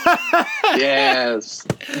Tank. Yes.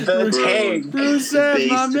 The Tank. Rusev,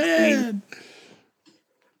 my man.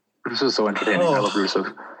 This is so entertaining. I love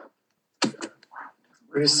Rusev.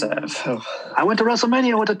 Rusev. I went to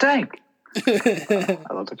WrestleMania with a Tank. I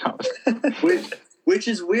love the comment. Which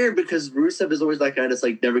is weird because Rusev is always that guy that's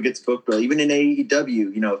like never gets booked well. Even in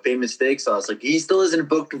AEW, famous steak sauce, like he still isn't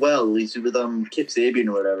booked well. At least with Kip Sabian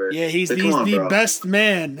or whatever. Yeah, he's the best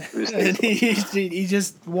man, and he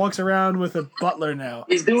just walks around with a butler now.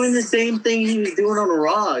 He's doing the same thing he was doing on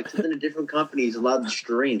Raw, except in a different company. He's allowed to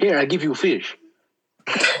stream. Here, I give you fish.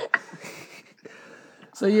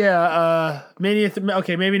 So yeah, Mania.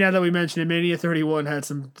 Okay, maybe now that we mentioned it, Mania 31 had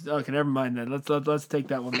some. Okay, never mind then. Let's take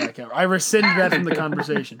that one back out. I rescind that from the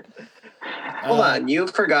conversation. Hold on, you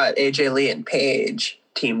forgot AJ Lee and Paige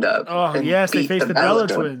teamed up. Oh yes, they faced the Bella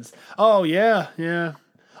Twins. Oh yeah.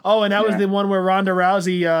 Oh, and that was the one where Ronda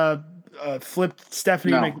Rousey flipped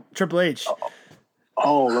Stephanie Triple H.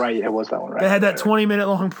 Oh right, it was that one. Right. They had that 20-minute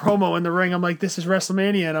long promo in the ring. I'm like, this is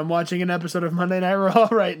WrestleMania, and I'm watching an episode of Monday Night Raw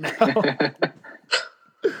right now.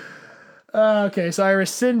 Okay, so I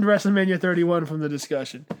rescind WrestleMania 31 from the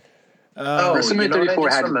discussion. WrestleMania 34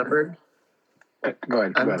 had remembered. Go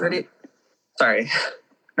ahead. Sorry.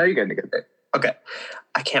 No, you're good. Okay.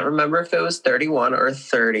 I can't remember if it was 31 or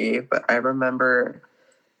 30, but I remember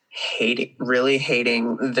really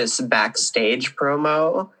hating this backstage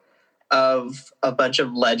promo of a bunch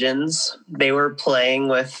of legends. They were playing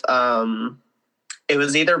with it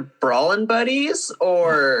was either Brawlin' Buddies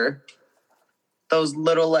or those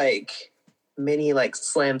little mini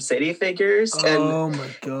Slam City figures. Oh my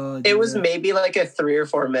god! It was maybe like a 3 or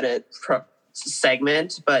 4 minute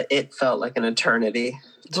segment, but it felt like an eternity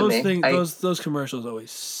to me. Those commercials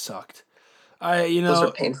always sucked. Those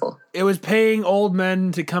are painful. It was paying old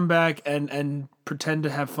men to come back and pretend to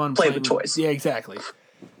have fun. Play with toys. Yeah, exactly.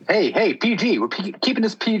 Hey, PG. We're keeping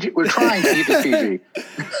this PG. We're trying to keep this PG.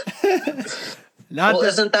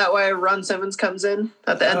 Isn't that why Ron Simmons comes in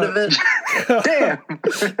at the end of it? Damn.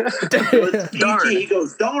 Darn. He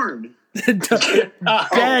goes, darn.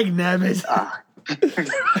 Dag nabbit.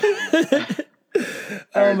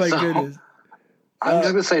 Oh my goodness. I'm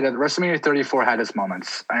just going to say that WrestleMania 34 had its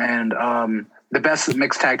moments. And the best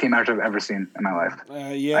mixed tag team match I've ever seen in my life.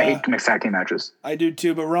 Yeah. I hate mixed tag team matches. I do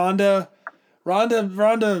too, but Ronda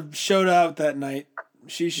showed out that night.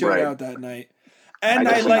 She showed out that night. And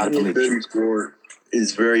I like the 34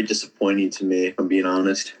 is very disappointing to me, if I'm being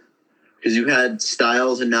honest. Because you had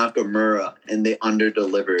Styles and Nakamura, and they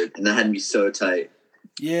under-delivered, and that had me so tight.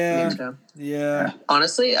 Yeah.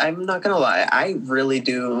 Honestly, I'm not gonna lie. I really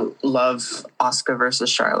do love Asuka versus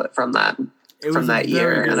Charlotte from that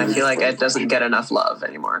year, and I feel like it doesn't get enough love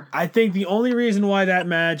anymore. I think the only reason why that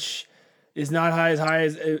match is not high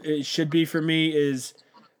as it should be for me is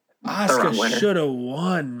Asuka should have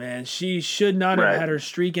won, man. She should not have had her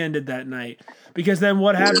streak ended that night. Because then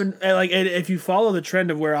what happened, if you follow the trend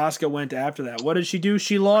of where Asuka went after that, what did she do?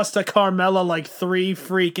 She lost to Carmella 3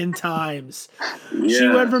 freaking times. Yeah. She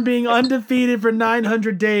went from being undefeated for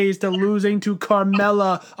 900 days to losing to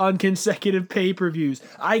Carmella on consecutive pay-per-views.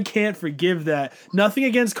 I can't forgive that. Nothing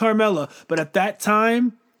against Carmella, but at that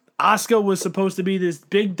time, Asuka was supposed to be this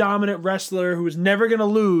big dominant wrestler who was never going to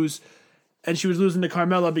lose, and she was losing to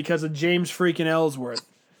Carmella because of James freaking Ellsworth.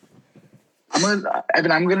 I'm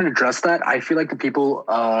gonna address that. I feel like the people,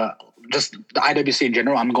 just the IWC in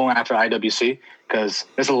general. I'm going after IWC because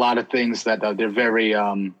there's a lot of things that they're very,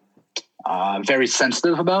 very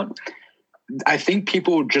sensitive about. I think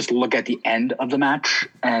people just look at the end of the match,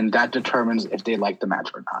 and that determines if they like the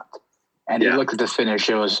match or not. And you look at the finish;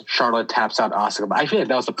 it was Charlotte taps out Asuka. But I feel like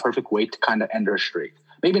that was the perfect way to kind of end her streak.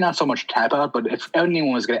 Maybe not so much tap out, but if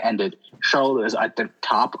anyone was going to end it, Charlotte is at the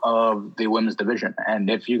top of the women's division.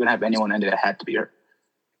 And if you're going to have anyone end it, it had to be her.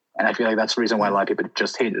 And I feel like that's the reason why a lot of people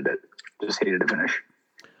just hated it. Just hated the finish.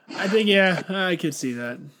 I think, I could see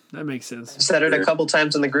that. That makes sense. Said it a couple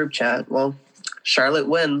times in the group chat. Well, Charlotte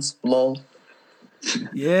wins. Lol.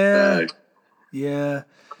 Yeah. Yeah.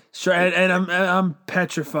 Sure. And I'm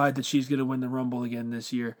petrified that she's going to win the Rumble again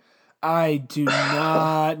this year. I do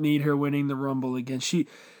not need her winning the Rumble again. She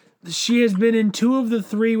has been in 2 of the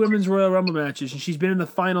 3 Women's Royal Rumble matches, and she's been in the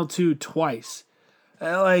final 2 twice.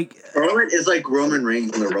 Charlotte is like Roman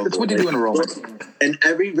Reigns in the Rumble. That's what you do in a Rumble. And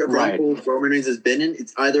every Rumble Roman Reigns has been in,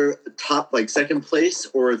 it's either top, second place,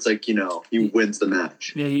 or it's he wins the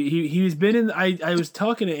match. Yeah, he's been in. I was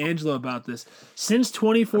talking to Angelo about this. Since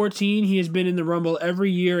 2014, he has been in the Rumble every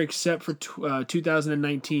year except for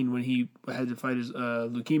 2019 when he had to fight his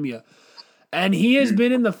leukemia. And he has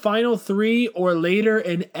been in the final 3 or later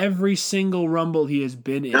in every single Rumble he has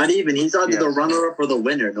been in. Not even. He's either the runner-up or the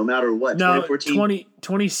winner, no matter what. No,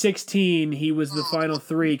 2016, he was the final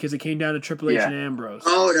 3 because it came down to Triple H and Ambrose.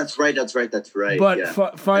 Oh, that's right.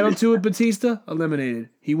 But final 2 with Batista, eliminated.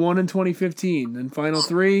 He won in 2015. Then final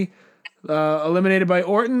 3, Eliminated by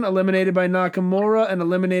Orton, eliminated by Nakamura, and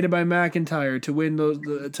eliminated by McIntyre to win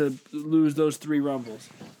to lose those 3 Rumbles.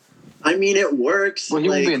 I mean, it works. Well, he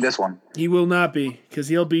won't be in this one. He will not be, because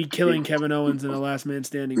he'll be killing Kevin Owens in a last man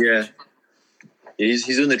standing match. He's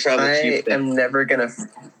doing the tribal chief thing. I'm never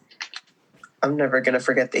gonna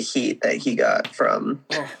forget the heat that he got from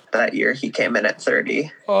that year. He came in at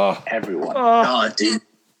 30. Everyone. Dude.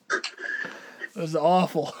 It was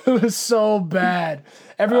awful. It was so bad.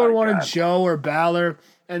 Everyone wanted Joe or Balor,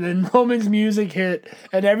 and then Roman's music hit,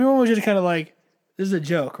 and everyone was just kind of like, "This is a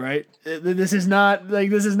joke, right? This is not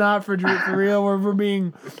for real. We're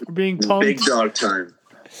being punked." Big dog time.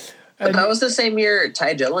 But that was the same year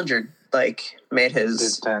Ty Dillinger made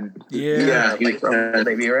his 10.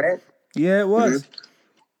 debut, right? Yeah, it was. Mm-hmm.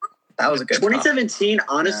 That was a good 2017,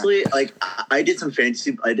 honestly, I did some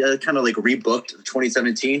fantasy. I did kind of rebooked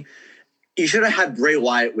 2017. You should have had Bray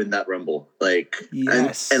Wyatt win that Rumble.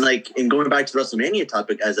 Yes. And in going back to the WrestleMania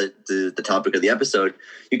topic as the topic of the episode,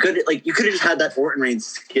 you could have just had that Orton Reigns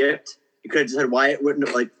skipped. You could have just had Wyatt win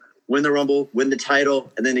the Rumble, win the title,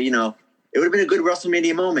 and then, it would have been a good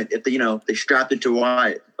WrestleMania moment if they strapped it to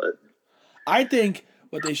Wyatt. But I think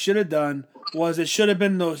what they should have done was it should have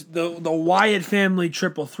been the Wyatt family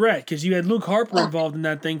triple threat, because you had Luke Harper involved in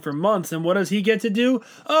that thing for months, and what does he get to do?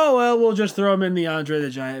 Oh, well, we'll just throw him in the Andre the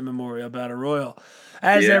Giant Memorial Battle Royal.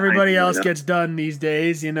 As everybody else gets done these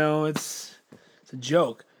days, it's a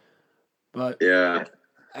joke. But yeah,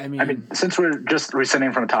 I mean, since we're just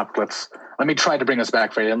rescinding from the topic, let me try to bring us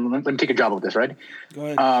back, Freddie. Let me take a job of this, right? Go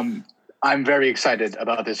ahead. I'm very excited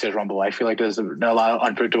about this year's Rumble. I feel like there's a lot of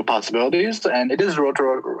unpredictable possibilities, and it is the road to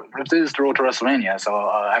WrestleMania. So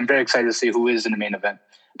I'm very excited to see who is in the main event.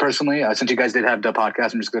 Personally, since you guys did have the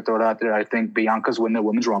podcast, I'm just going to throw it out there. I think Bianca's winning the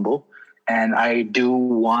Women's Rumble, and I do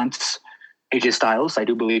want AJ Styles. I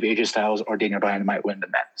do believe AJ Styles or Daniel Bryan might win the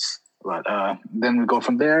men's. But then we go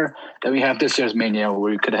from there. Then we have this year's Mania,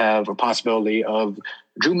 where we could have a possibility of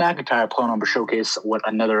Drew McIntyre pulling on to showcase what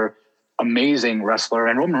another amazing wrestler,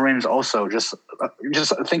 and Roman Reigns also. Just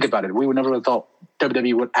think about it. We would never have thought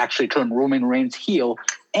WWE would actually turn Roman Reigns heel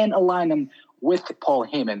and align him with Paul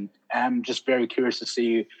Heyman. I'm just very curious to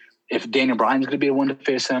see if Daniel Bryan's going to be the one to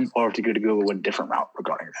face him, or if they're going to go a different route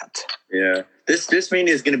regarding that. Yeah, this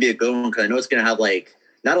Mania is going to be a good one, because I know it's going to have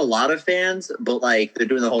not a lot of fans, but they're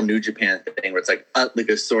doing the whole New Japan thing where it's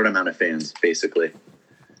a sort amount of fans basically,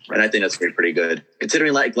 and I think that's going to be pretty good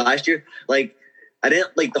considering last year I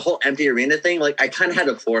didn't the whole empty arena thing. I kind of had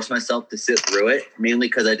to force myself to sit through it, mainly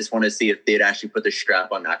because I just wanted to see if they'd actually put the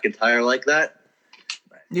strap on McIntyre like that.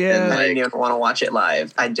 Yeah, and I didn't want to watch it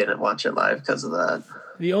live. I didn't watch it live because of that.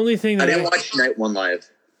 The only thing that I didn't watch night 1 live.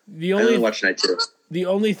 I only watched night 2. The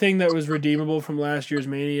only thing that was redeemable from last year's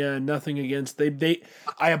Mania, and nothing against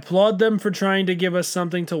I applaud them for trying to give us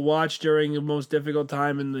something to watch during the most difficult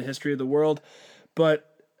time in the history of the world, but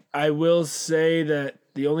I will say that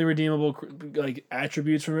the only redeemable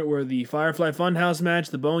attributes from it were the Firefly Funhouse match,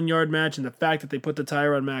 the Boneyard match, and the fact that they put the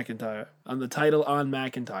title on McIntyre.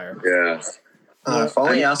 Yeah. If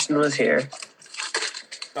only Austin was here.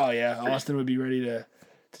 Oh yeah, Austin would be ready to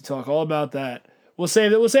talk all about that. We'll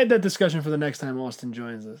save that discussion for the next time Austin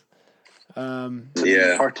joins us.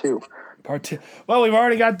 Part two. Well, we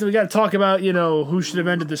got to talk about who should have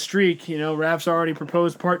ended the streak. Raph's already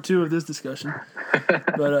proposed part 2 of this discussion.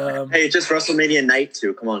 But hey, it's just WrestleMania night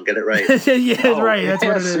 2. Come on, get it right. Right. That's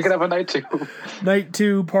what it is. We can have a night 2. Night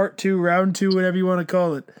 2, part 2, round 2, whatever you want to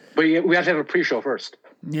call it. But we have to have a pre-show first.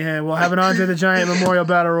 Yeah, we'll have an Andre the Giant Memorial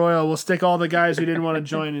Battle Royal. We'll stick all the guys who didn't want to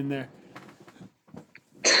join in there.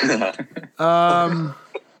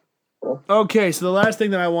 Okay, so the last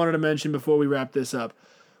thing that I wanted to mention before we wrap this up,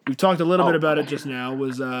 we've talked a little bit about it just now,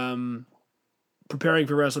 was preparing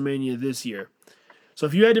for WrestleMania this year. So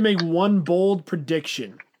if you had to make one bold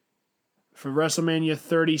prediction for WrestleMania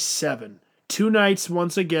 37, 2 nights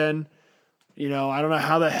once again, I don't know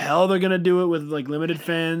how the hell they're going to do it with limited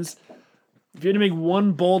fans. If you had to make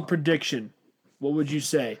one bold prediction, what would you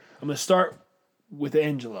say? I'm going to start with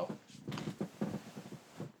Angelo.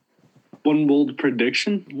 One bold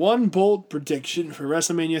prediction? One bold prediction for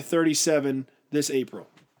WrestleMania 37 this April.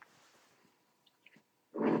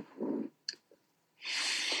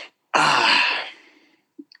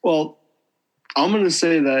 Well, I'm going to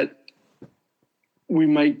say that we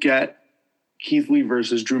might get Keith Lee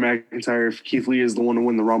versus Drew McIntyre if Keith Lee is the one to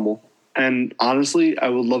win the Rumble. And honestly, I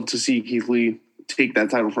would love to see Keith Lee take that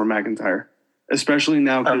title from McIntyre, especially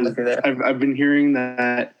now because I've been hearing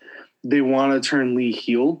that they want to turn Lee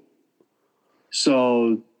heel.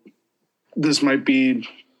 So this might be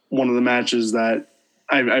one of the matches that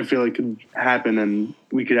I feel like could happen, and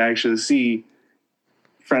we could actually see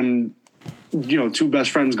friend two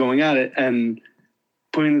best friends going at it and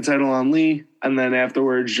putting the title on Lee, and then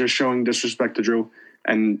afterwards just showing disrespect to Drew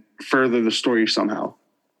and further the story somehow.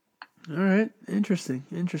 All right. Interesting.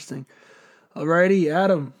 Alrighty,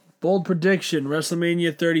 Adam. Bold prediction,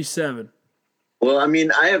 WrestleMania 37. Well, I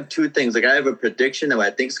mean, I have two things. Like, I have a prediction of what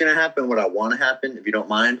I think is going to happen, what I want to happen, if you don't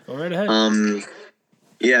mind. Go right ahead.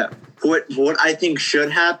 Yeah. What I think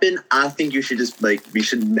should happen, I think you should just, we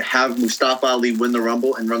should have Mustafa Ali win the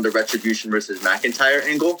Rumble and run the Retribution versus McIntyre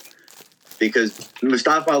angle. Because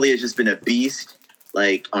Mustafa Ali has just been a beast,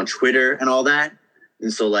 on Twitter and all that.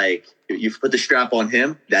 And so, you put the strap on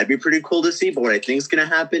him, that'd be pretty cool to see. But what I think is going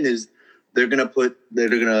to happen is they're going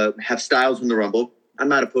to have Styles win the Rumble. I'm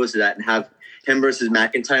not opposed to that, and have him versus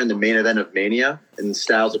McIntyre in the main event of Mania, and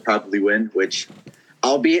Styles will probably win, which,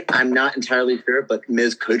 albeit I'm not entirely sure, but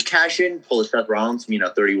Miz could cash in, pull a Seth Rollins,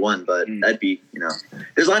 31, but that'd be,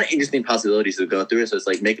 there's a lot of interesting possibilities to go through it, so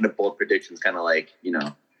it's making a bold prediction is kind of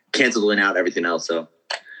canceling out everything else, so.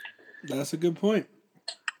 That's a good point.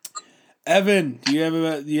 Evan, do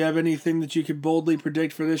you have anything that you could boldly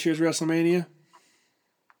predict for this year's WrestleMania?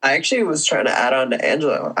 I actually was trying to add on to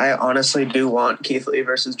Angelo. I honestly do want Keith Lee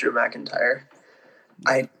versus Drew McIntyre.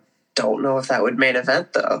 I don't know if that would main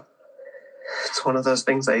event, though. It's one of those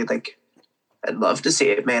things I'd love to see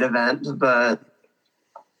it main event, but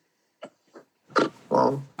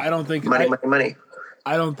I don't think money.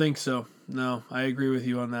 I don't think so. No, I agree with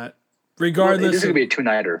you on that. Regardless, this is gonna be a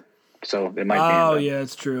 2-nighter, so it might. Oh yeah,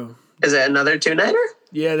 it's true. Is it another 2-nighter?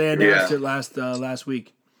 Yeah, they announced it last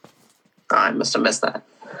week. Oh, I must have missed that.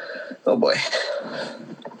 Oh boy.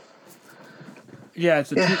 Yeah,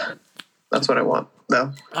 that's what I want,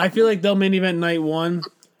 though. I feel like they'll main event night 1,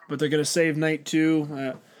 but they're going to save night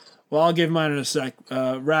 2. Well, I'll give mine in a sec.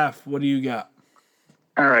 Raph, what do you got?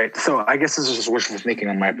 All right, so I guess this is just wishful thinking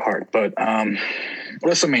on my part, but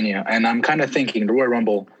WrestleMania, and I'm kind of thinking the Royal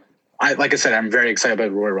Rumble. Like I said, I'm very excited about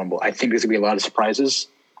the Royal Rumble. I think there's going to be a lot of surprises.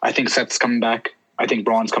 I think Seth's coming back. I think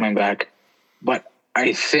Braun's coming back. But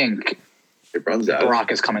I think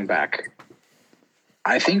Brock is coming back.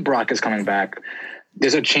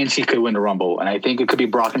 There's a chance he could win the Rumble, and I think it could be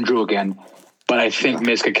Brock and Drew again. But I think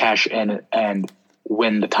Miz could cash in and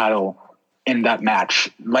win the title in that match.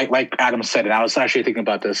 Like Adam said, and I was actually thinking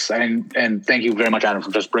about this, and thank you very much, Adam,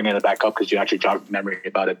 for just bringing it back up, because you actually jogged memory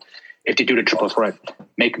about it. If they do the triple threat,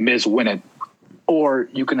 make Miz win it. Or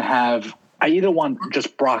you can have, I either want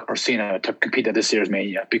just Brock or Cena to compete at this year's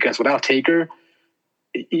Mania, because without Taker,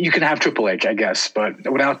 you can have Triple H, I guess,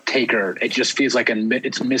 but without Taker, it just feels like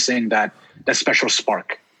it's missing that special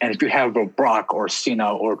spark. And if you have a Brock or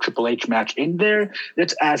Cena or Triple H match in there,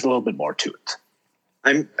 it adds a little bit more to it.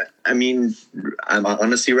 I'm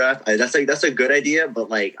honestly, Raph, that's a good idea,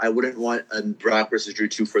 but I wouldn't want a Brock versus Drew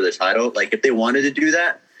 2 for the title. If they wanted to do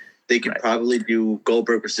that, they could probably do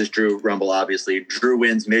Goldberg versus Drew Rumble. Obviously, Drew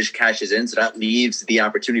wins, Miz cashes in, so that leaves the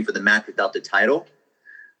opportunity for the match without the title.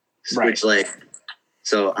 Which,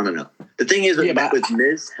 so I don't know. The thing is, with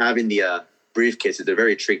Miz having the briefcase, it's a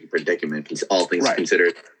very tricky predicament, all things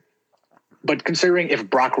considered. But considering if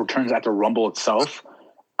Brock returns at the Rumble itself,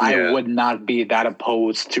 I would not be that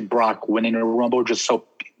opposed to Brock winning a Rumble, just so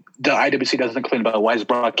the IWC doesn't complain about why is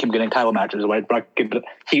Brock keep getting title matches. Why is Brock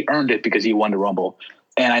he earned it because he won the Rumble.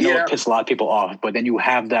 And I know it pissed a lot of people off, but then you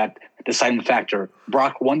have that deciding factor.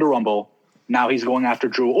 Brock won the Rumble. Now he's going after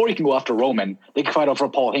Drew, or he can go after Roman. They can fight over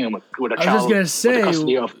Paul Heyman with a child. I was just going to say. With the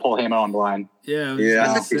custody of Paul Heyman on the line. Yeah, I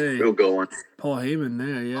think he's still going. Paul Heyman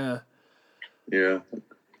there, yeah. Yeah.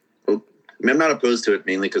 Well, I'm not opposed to it,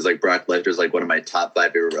 mainly because Brock Lesnar is one of my top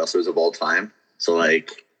 5 favorite wrestlers of all time. So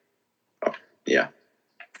yeah.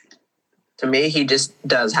 To me, he just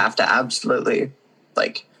does have to absolutely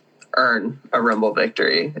earn a Rumble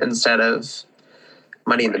victory instead of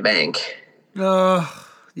Money in the Bank.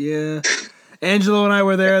 Yeah. Angelo and I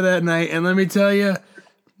were there that night, and let me tell you,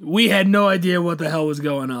 we had no idea what the hell was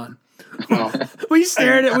going on. We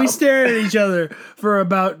stared at each other for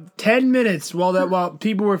about 10 minutes while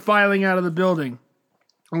people were filing out of the building.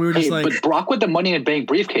 And we were just but Brock with the Money in the Bank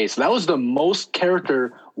briefcase, that was the most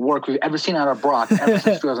character work we've ever seen out of Brock ever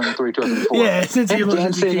since 2003, 2004. Yeah, since he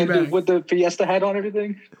dancing back. With the Fiesta hat on,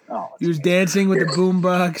 everything. He was dancing with the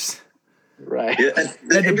boombox. Right. Yeah,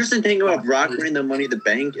 the interesting thing about Brock winning the Money in the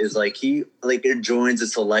Bank is he it joins a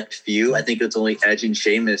select few. I think it's only Edge and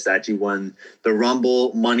Sheamus that actually won the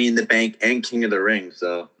Rumble, Money in the Bank, and King of the Ring.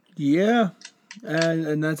 So yeah,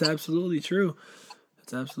 and that's absolutely true.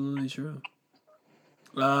 That's absolutely true.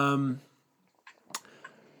 And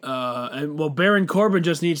Baron Corbin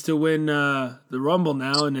just needs to win the Rumble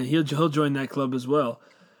now, and then he'll join that club as well.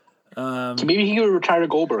 So maybe he could retire to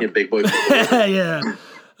Goldberg. Yeah, big boy. Yeah.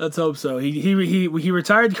 Let's hope so. He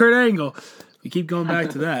retired Kurt Angle. We keep going back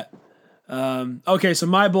to that. Okay, so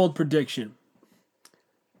my bold prediction.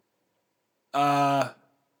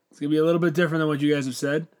 It's gonna be a little bit different than what you guys have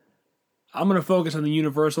said. I'm gonna focus on the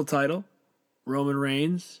Universal title, Roman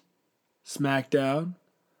Reigns, SmackDown.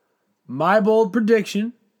 My bold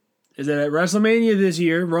prediction is that at WrestleMania this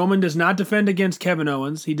year, Roman does not defend against Kevin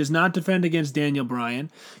Owens. He does not defend against Daniel Bryan.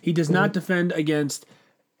 He does not defend against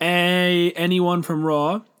anyone from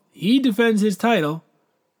Raw. He defends his title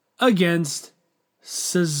against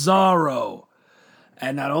Cesaro.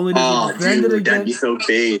 And not only does he defend it against... that'd be so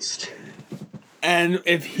based. And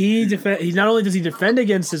if he not only does he defend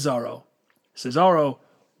against Cesaro, Cesaro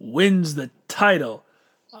wins the title.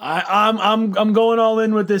 I'm going all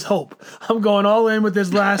in with this hope. I'm going all in with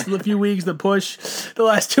this last few weeks, the push, the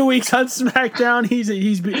last 2 weeks on SmackDown.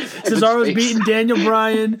 Cesaro's beating Daniel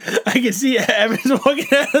Bryan. I can see Evans walking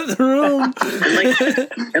out of the room.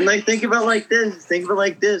 And think about it like this. Think of it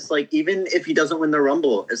like this. Like, even if he doesn't win the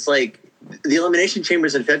Rumble, it's like the Elimination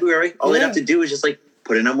Chambers in February. All they'd have to do is just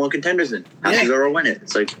put in number one contenders in. Have Cesaro win it.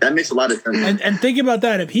 It's like, that makes a lot of sense. And think about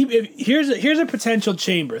that. If here's a potential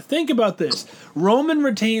chamber. Think about this. Roman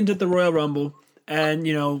retains at the Royal Rumble, and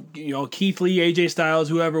Keith Lee, AJ Styles,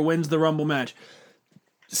 whoever wins the Rumble match.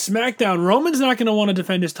 SmackDown, Roman's not going to want to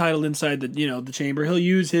defend his title inside the chamber. He'll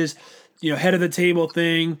use his head of the table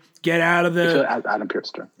thing, get out of the Adam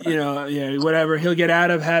Pearce. Whatever. He'll get out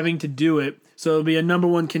of having to do it. So it'll be a number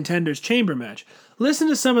one contenders chamber match. Listen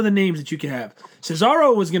to some of the names that you could have.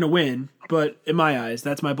 Cesaro was going to win, but in my eyes,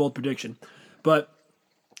 that's my bold prediction. But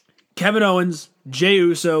Kevin Owens, Jey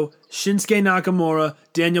Uso, Shinsuke Nakamura,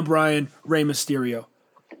 Daniel Bryan, Rey Mysterio.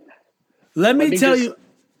 Let me tell you,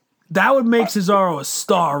 that would make Cesaro a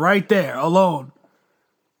star right there, alone.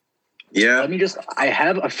 Yeah. I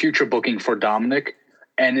have a future booking for Dominic,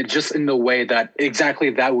 and it's just in the way that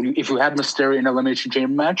exactly that, if you have Mysterio in an Elimination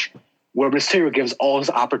Chamber match, where Mysterio gives all his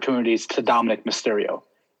opportunities to Dominic Mysterio,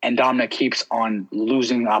 and Dominic keeps on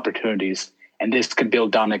losing opportunities, and this could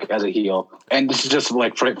build Dominic as a heel. And this is just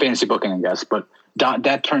for fantasy booking, I guess, but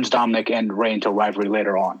that turns Dominic and Rey into a rivalry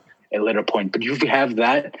later on, at a later point. But if you have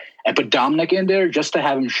that, and put Dominic in there just to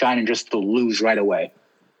have him shine and just to lose right away,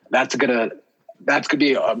 that's gonna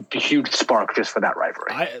be a huge spark just for that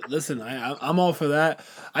rivalry. I'm all for that.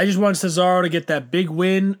 I just want Cesaro to get that big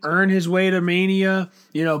win, earn his way to Mania,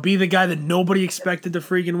 be the guy that nobody expected to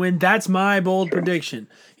freaking win. That's my bold prediction.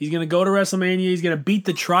 He's going to go to WrestleMania. He's going to beat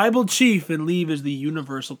the Tribal Chief and leave as the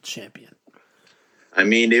Universal Champion. I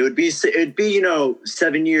mean, it'd be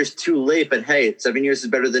 7 years too late, but hey, 7 years is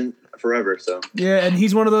better than forever. So yeah, and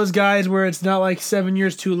he's one of those guys where it's not like 7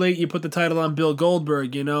 years too late. You put the title on Bill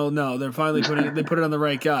Goldberg. No, they're finally they put it on the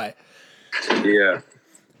right guy. Yeah.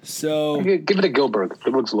 So give it to Gilbert.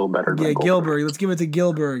 Gilbert's a little better. Yeah, Gilbert. Let's give it to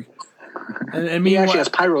Gilbert. And he actually has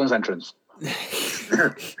pyro in his entrance.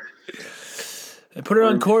 Put it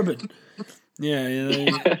on Corbin. Yeah.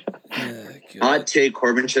 Hot take: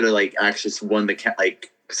 Corbin should have actually won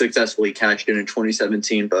successfully cashed in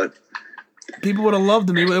 2017, but people would have loved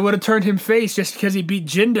him. They would have turned him face just because he beat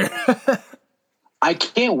Jinder. I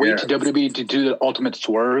can't wait to WWE to do the ultimate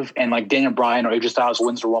swerve and Daniel Bryan or AJ Styles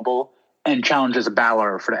wins the Rumble and challenges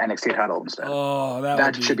Balor for the NXT title instead. Oh,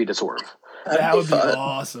 that should be the swerve. That would be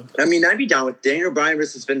awesome. I mean, I'd be down with Daniel Bryan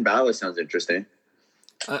versus Finn Balor. Sounds interesting.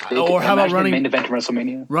 Or how about main event of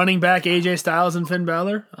WrestleMania? Running back AJ Styles and Finn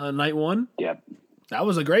Balor on night one? Yeah. That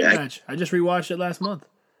was a great match. I just rewatched it last month.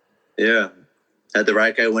 Yeah. Had the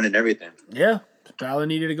right guy win and everything. Yeah. Balor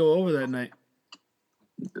needed to go over that night.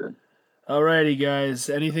 Good. Alrighty, guys.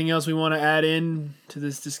 Anything else we want to add in to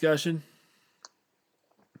this discussion?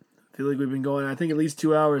 I feel like we've been going, I think, at least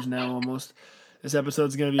 2 hours now almost. This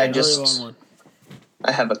episode's going to be a very long one.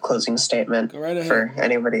 I have a closing statement right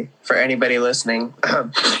for anybody listening.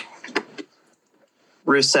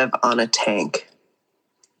 Rusev on a tank.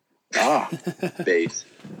 Base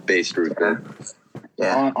Rusev.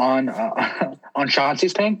 Yeah. On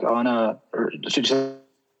Chauncey's tank on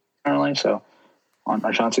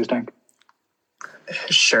Chauncey's tank.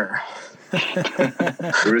 Sure.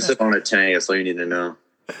 Rusev on a tank. That's all you need to know.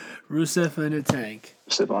 Rusev in a tank.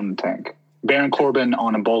 Rusev on the tank. Baron Corbin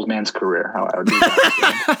on a bald man's career. How I would do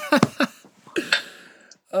that.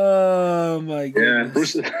 Oh my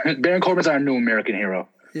goodness. Baron Corbin's our new American hero.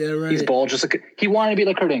 Yeah, right. He's bald, just like he wanted to be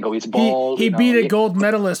like Kurt Angle. He's bald. He beat a gold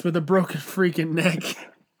medalist with a broken freaking neck.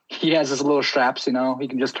 He has his little straps, He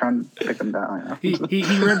can just pick them down. He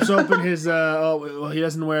rips open his. He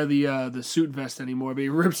doesn't wear the suit vest anymore, but he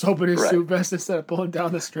rips open his suit vest instead of pulling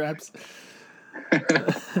down the straps.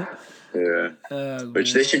 Yeah.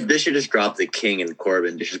 Which they should just drop the King and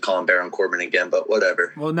Corbin. They should call him Baron Corbin again, but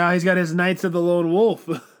whatever. Well, now he's got his Knights of the Lone Wolf.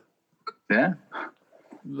 Yeah.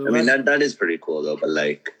 I mean, that is pretty cool, though, but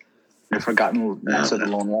like... The forgotten Knights of the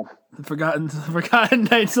Lone Wolf. The forgotten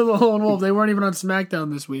Knights of the Lone Wolf. They weren't even on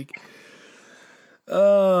SmackDown this week.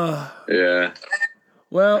 Yeah.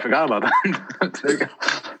 Well... I forgot about that.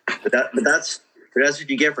 but that's what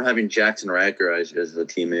you get for having Jackson Riker as a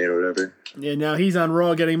teammate or whatever. Yeah, now he's on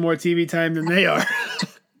Raw getting more TV time than they are.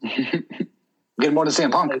 Getting more than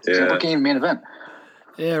CM Punk. Yeah. CM Punk came main event.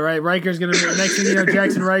 Yeah, right. Riker's going to be... Next thing you know,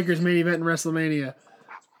 Jackson Riker's main event in WrestleMania.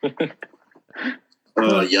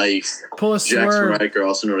 Oh, yikes. Pull a Jackson swerve. Riker,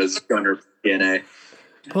 also known as Gunner TNA.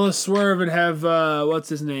 Pull a swerve and have, what's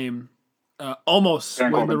his name? Almost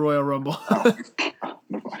win the Royal Rumble.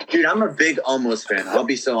 Dude, I'm a big Almost fan. I'll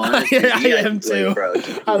be so honest. Yeah, I am too. Bro.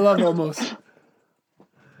 I love Almost.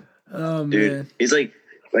 Oh, Dude, man. he's like,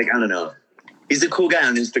 I don't know. He's a cool guy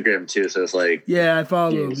on Instagram, too, so it's like... Yeah, I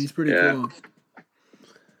follow him. He's pretty cool.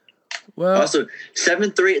 Well... Also,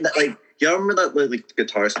 7-3, like... Y'all remember that like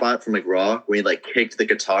guitar spot from like Raw where he like kicked the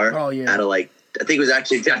guitar out of like I think it was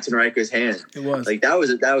actually Jackson Riker's hand. It was like that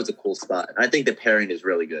was a cool spot. I think the pairing is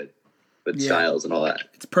really good with Styles and all that.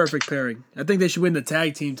 It's perfect pairing. I think they should win the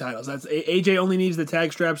tag team titles. That's AJ only needs the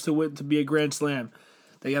tag straps to win to be a Grand Slam.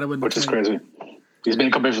 They got to win. Which is crazy. He's been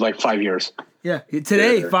in competition for like 5 years. Yeah,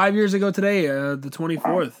 today, 5 years ago today, the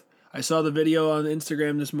 24th. I saw the video on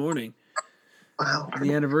Instagram this morning. Wow,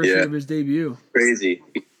 the anniversary of his debut. Crazy.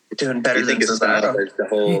 Doing better than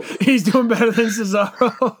Cesaro. He's doing better than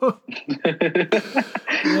Cesaro.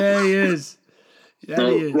 Yeah, he is. Yeah,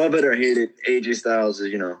 he is. Love it or hate it, AJ Styles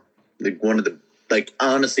is, like one of the, like,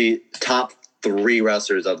 honestly, top 3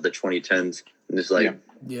 wrestlers of the 2010s. And just like,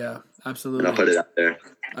 yeah, absolutely. And I'll put it out there.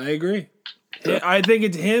 I agree. So, I think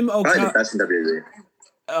it's him. Probably the best in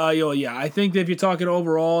WWE. Yeah, I think that if you're talking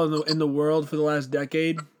overall in the world for the last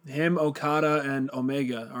decade, him, Okada, and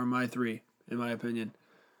Omega are my 3, in my opinion.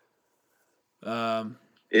 That's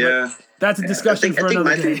a discussion for another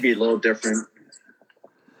day. I think my would be a little different.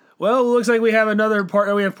 Well, it looks like we have another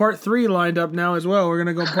part. We have part 3 lined up now as well. We're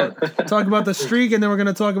gonna go talk about the streak, and then we're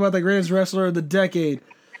gonna talk about the greatest wrestler of the decade.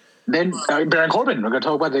 Then Baron Corbin. We're gonna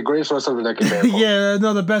talk about the greatest wrestler of the decade. Yeah,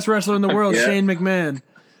 no, the best wrestler in the world, Shane McMahon.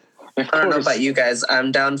 I don't know about you guys.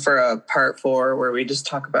 I'm down for a part 4 where we just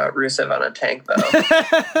talk about Rusev on a tank, though.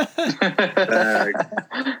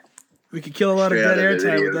 We could kill a lot of dead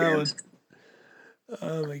airtime with that one.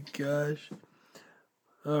 Oh my gosh.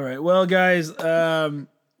 All right. Well, guys,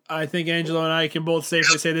 I think Angelo and I can both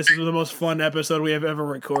safely say this is the most fun episode we have ever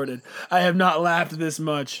recorded. I have not laughed this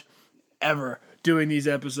much ever doing these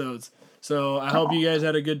episodes. So I hope you guys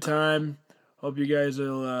had a good time. Hope you guys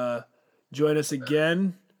will join us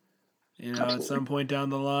again, at some point down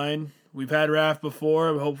the line. We've had Raph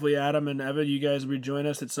before. Hopefully Adam and Evan, you guys will join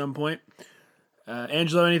us at some point.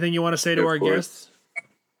 Angelo, anything you want to say to our guests?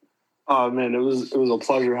 Oh man, it was a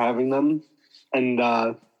pleasure having them, and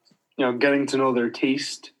getting to know their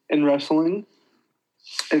taste in wrestling,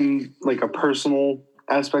 in like a personal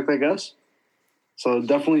aspect, I guess. So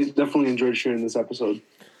definitely enjoyed sharing this episode.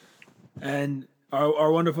 And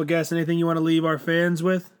our wonderful guests, anything you want to leave our fans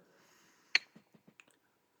with?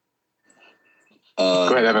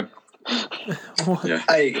 Go ahead, Evan. Yeah.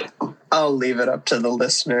 I'll leave it up to the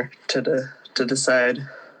listener to decide.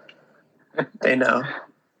 They know.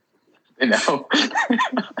 They know.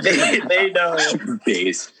 they know.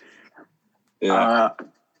 Base. Yeah.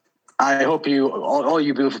 I hope all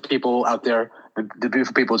you beautiful people out there, the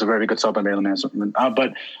beautiful people is a very good sub on Maryland Management.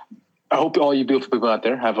 But I hope all you beautiful people out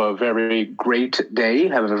there have a very great day,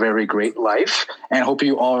 have a very great life, and hope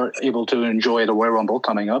you are able to enjoy the Royal Rumble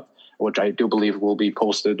coming up, which I do believe will be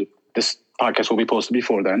posted. This podcast will be posted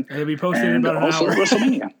before then. It'll be posted in about an hour.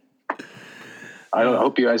 WrestleMania. I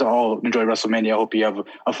hope you guys all enjoy WrestleMania. I hope you have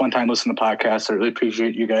a fun time listening to the podcast. I really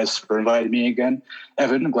appreciate you guys for inviting me again.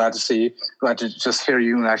 Evan, I'm glad to just hear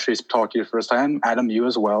you and actually talk to you the first time. Adam, you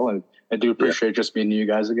as well. And I do appreciate just meeting you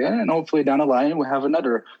guys again. And hopefully down the line, we'll have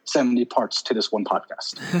another 70 parts to this one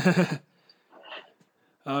podcast.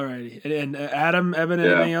 All righty. And Adam, Evan,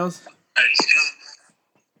 anything else?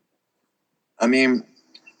 I mean,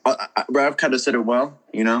 Rav kind of said it well.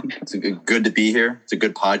 It's good to be here. It's a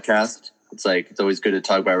good podcast. It's always good to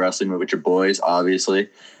talk about wrestling with your boys, obviously.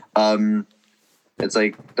 It's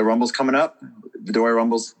like the Rumble's coming up. The Royal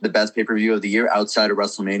Rumble's the best pay-per-view of the year outside of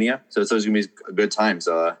WrestleMania. So it's always going to be a good time.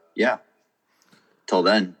 So, yeah. Till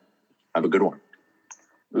then, have a good one.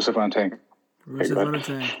 Rusev on a tank. Rusev on a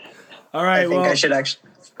tank. All right,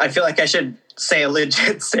 I feel like I should say a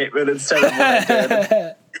legit statement instead of what I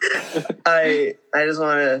did. I just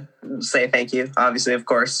want to say thank you, obviously, of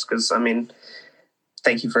course, because, I mean,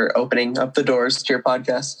 thank you for opening up the doors to your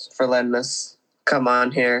podcast, for letting us come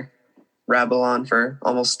on here, rabble on for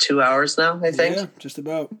almost 2 hours now, I think. Yeah, just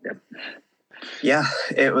about. Yeah,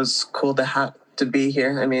 it was cool to be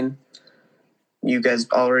here. I mean, you guys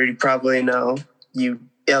already probably know,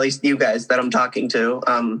 at least you guys that I'm talking to.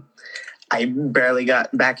 I barely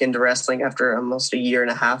got back into wrestling after almost a year and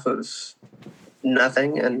a half of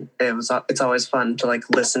nothing, and it's always fun to like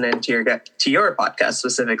listen into your podcast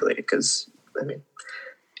specifically, because I mean,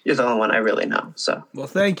 you're the only one I really know. So, well,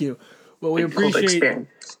 thank you. Well, we cool appreciate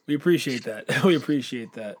experience. we appreciate that. We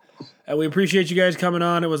appreciate that. And we appreciate you guys coming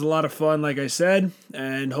on. It was a lot of fun, like I said,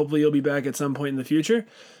 and hopefully you'll be back at some point in the future.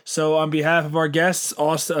 So on behalf of our guests,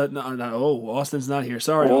 Austin, Austin's not here.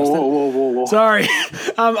 Sorry, Austin. Whoa. Sorry.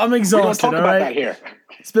 I'm exhausted, We don't talk all about right? that here.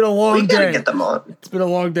 It's been a long We gotta day. get them on. It's been a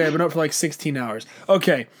long day. I've been up for like 16 hours.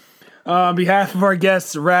 Okay. On behalf of our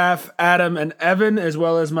guests, Raph, Adam, and Evan, as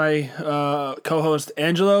well as my co-host,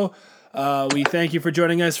 Angelo, we thank you for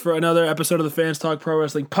joining us for another episode of the Fans Talk Pro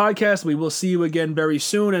Wrestling Podcast. We will see you again very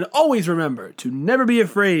soon. And always remember to never be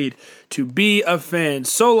afraid to be a fan.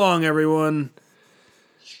 So long, everyone.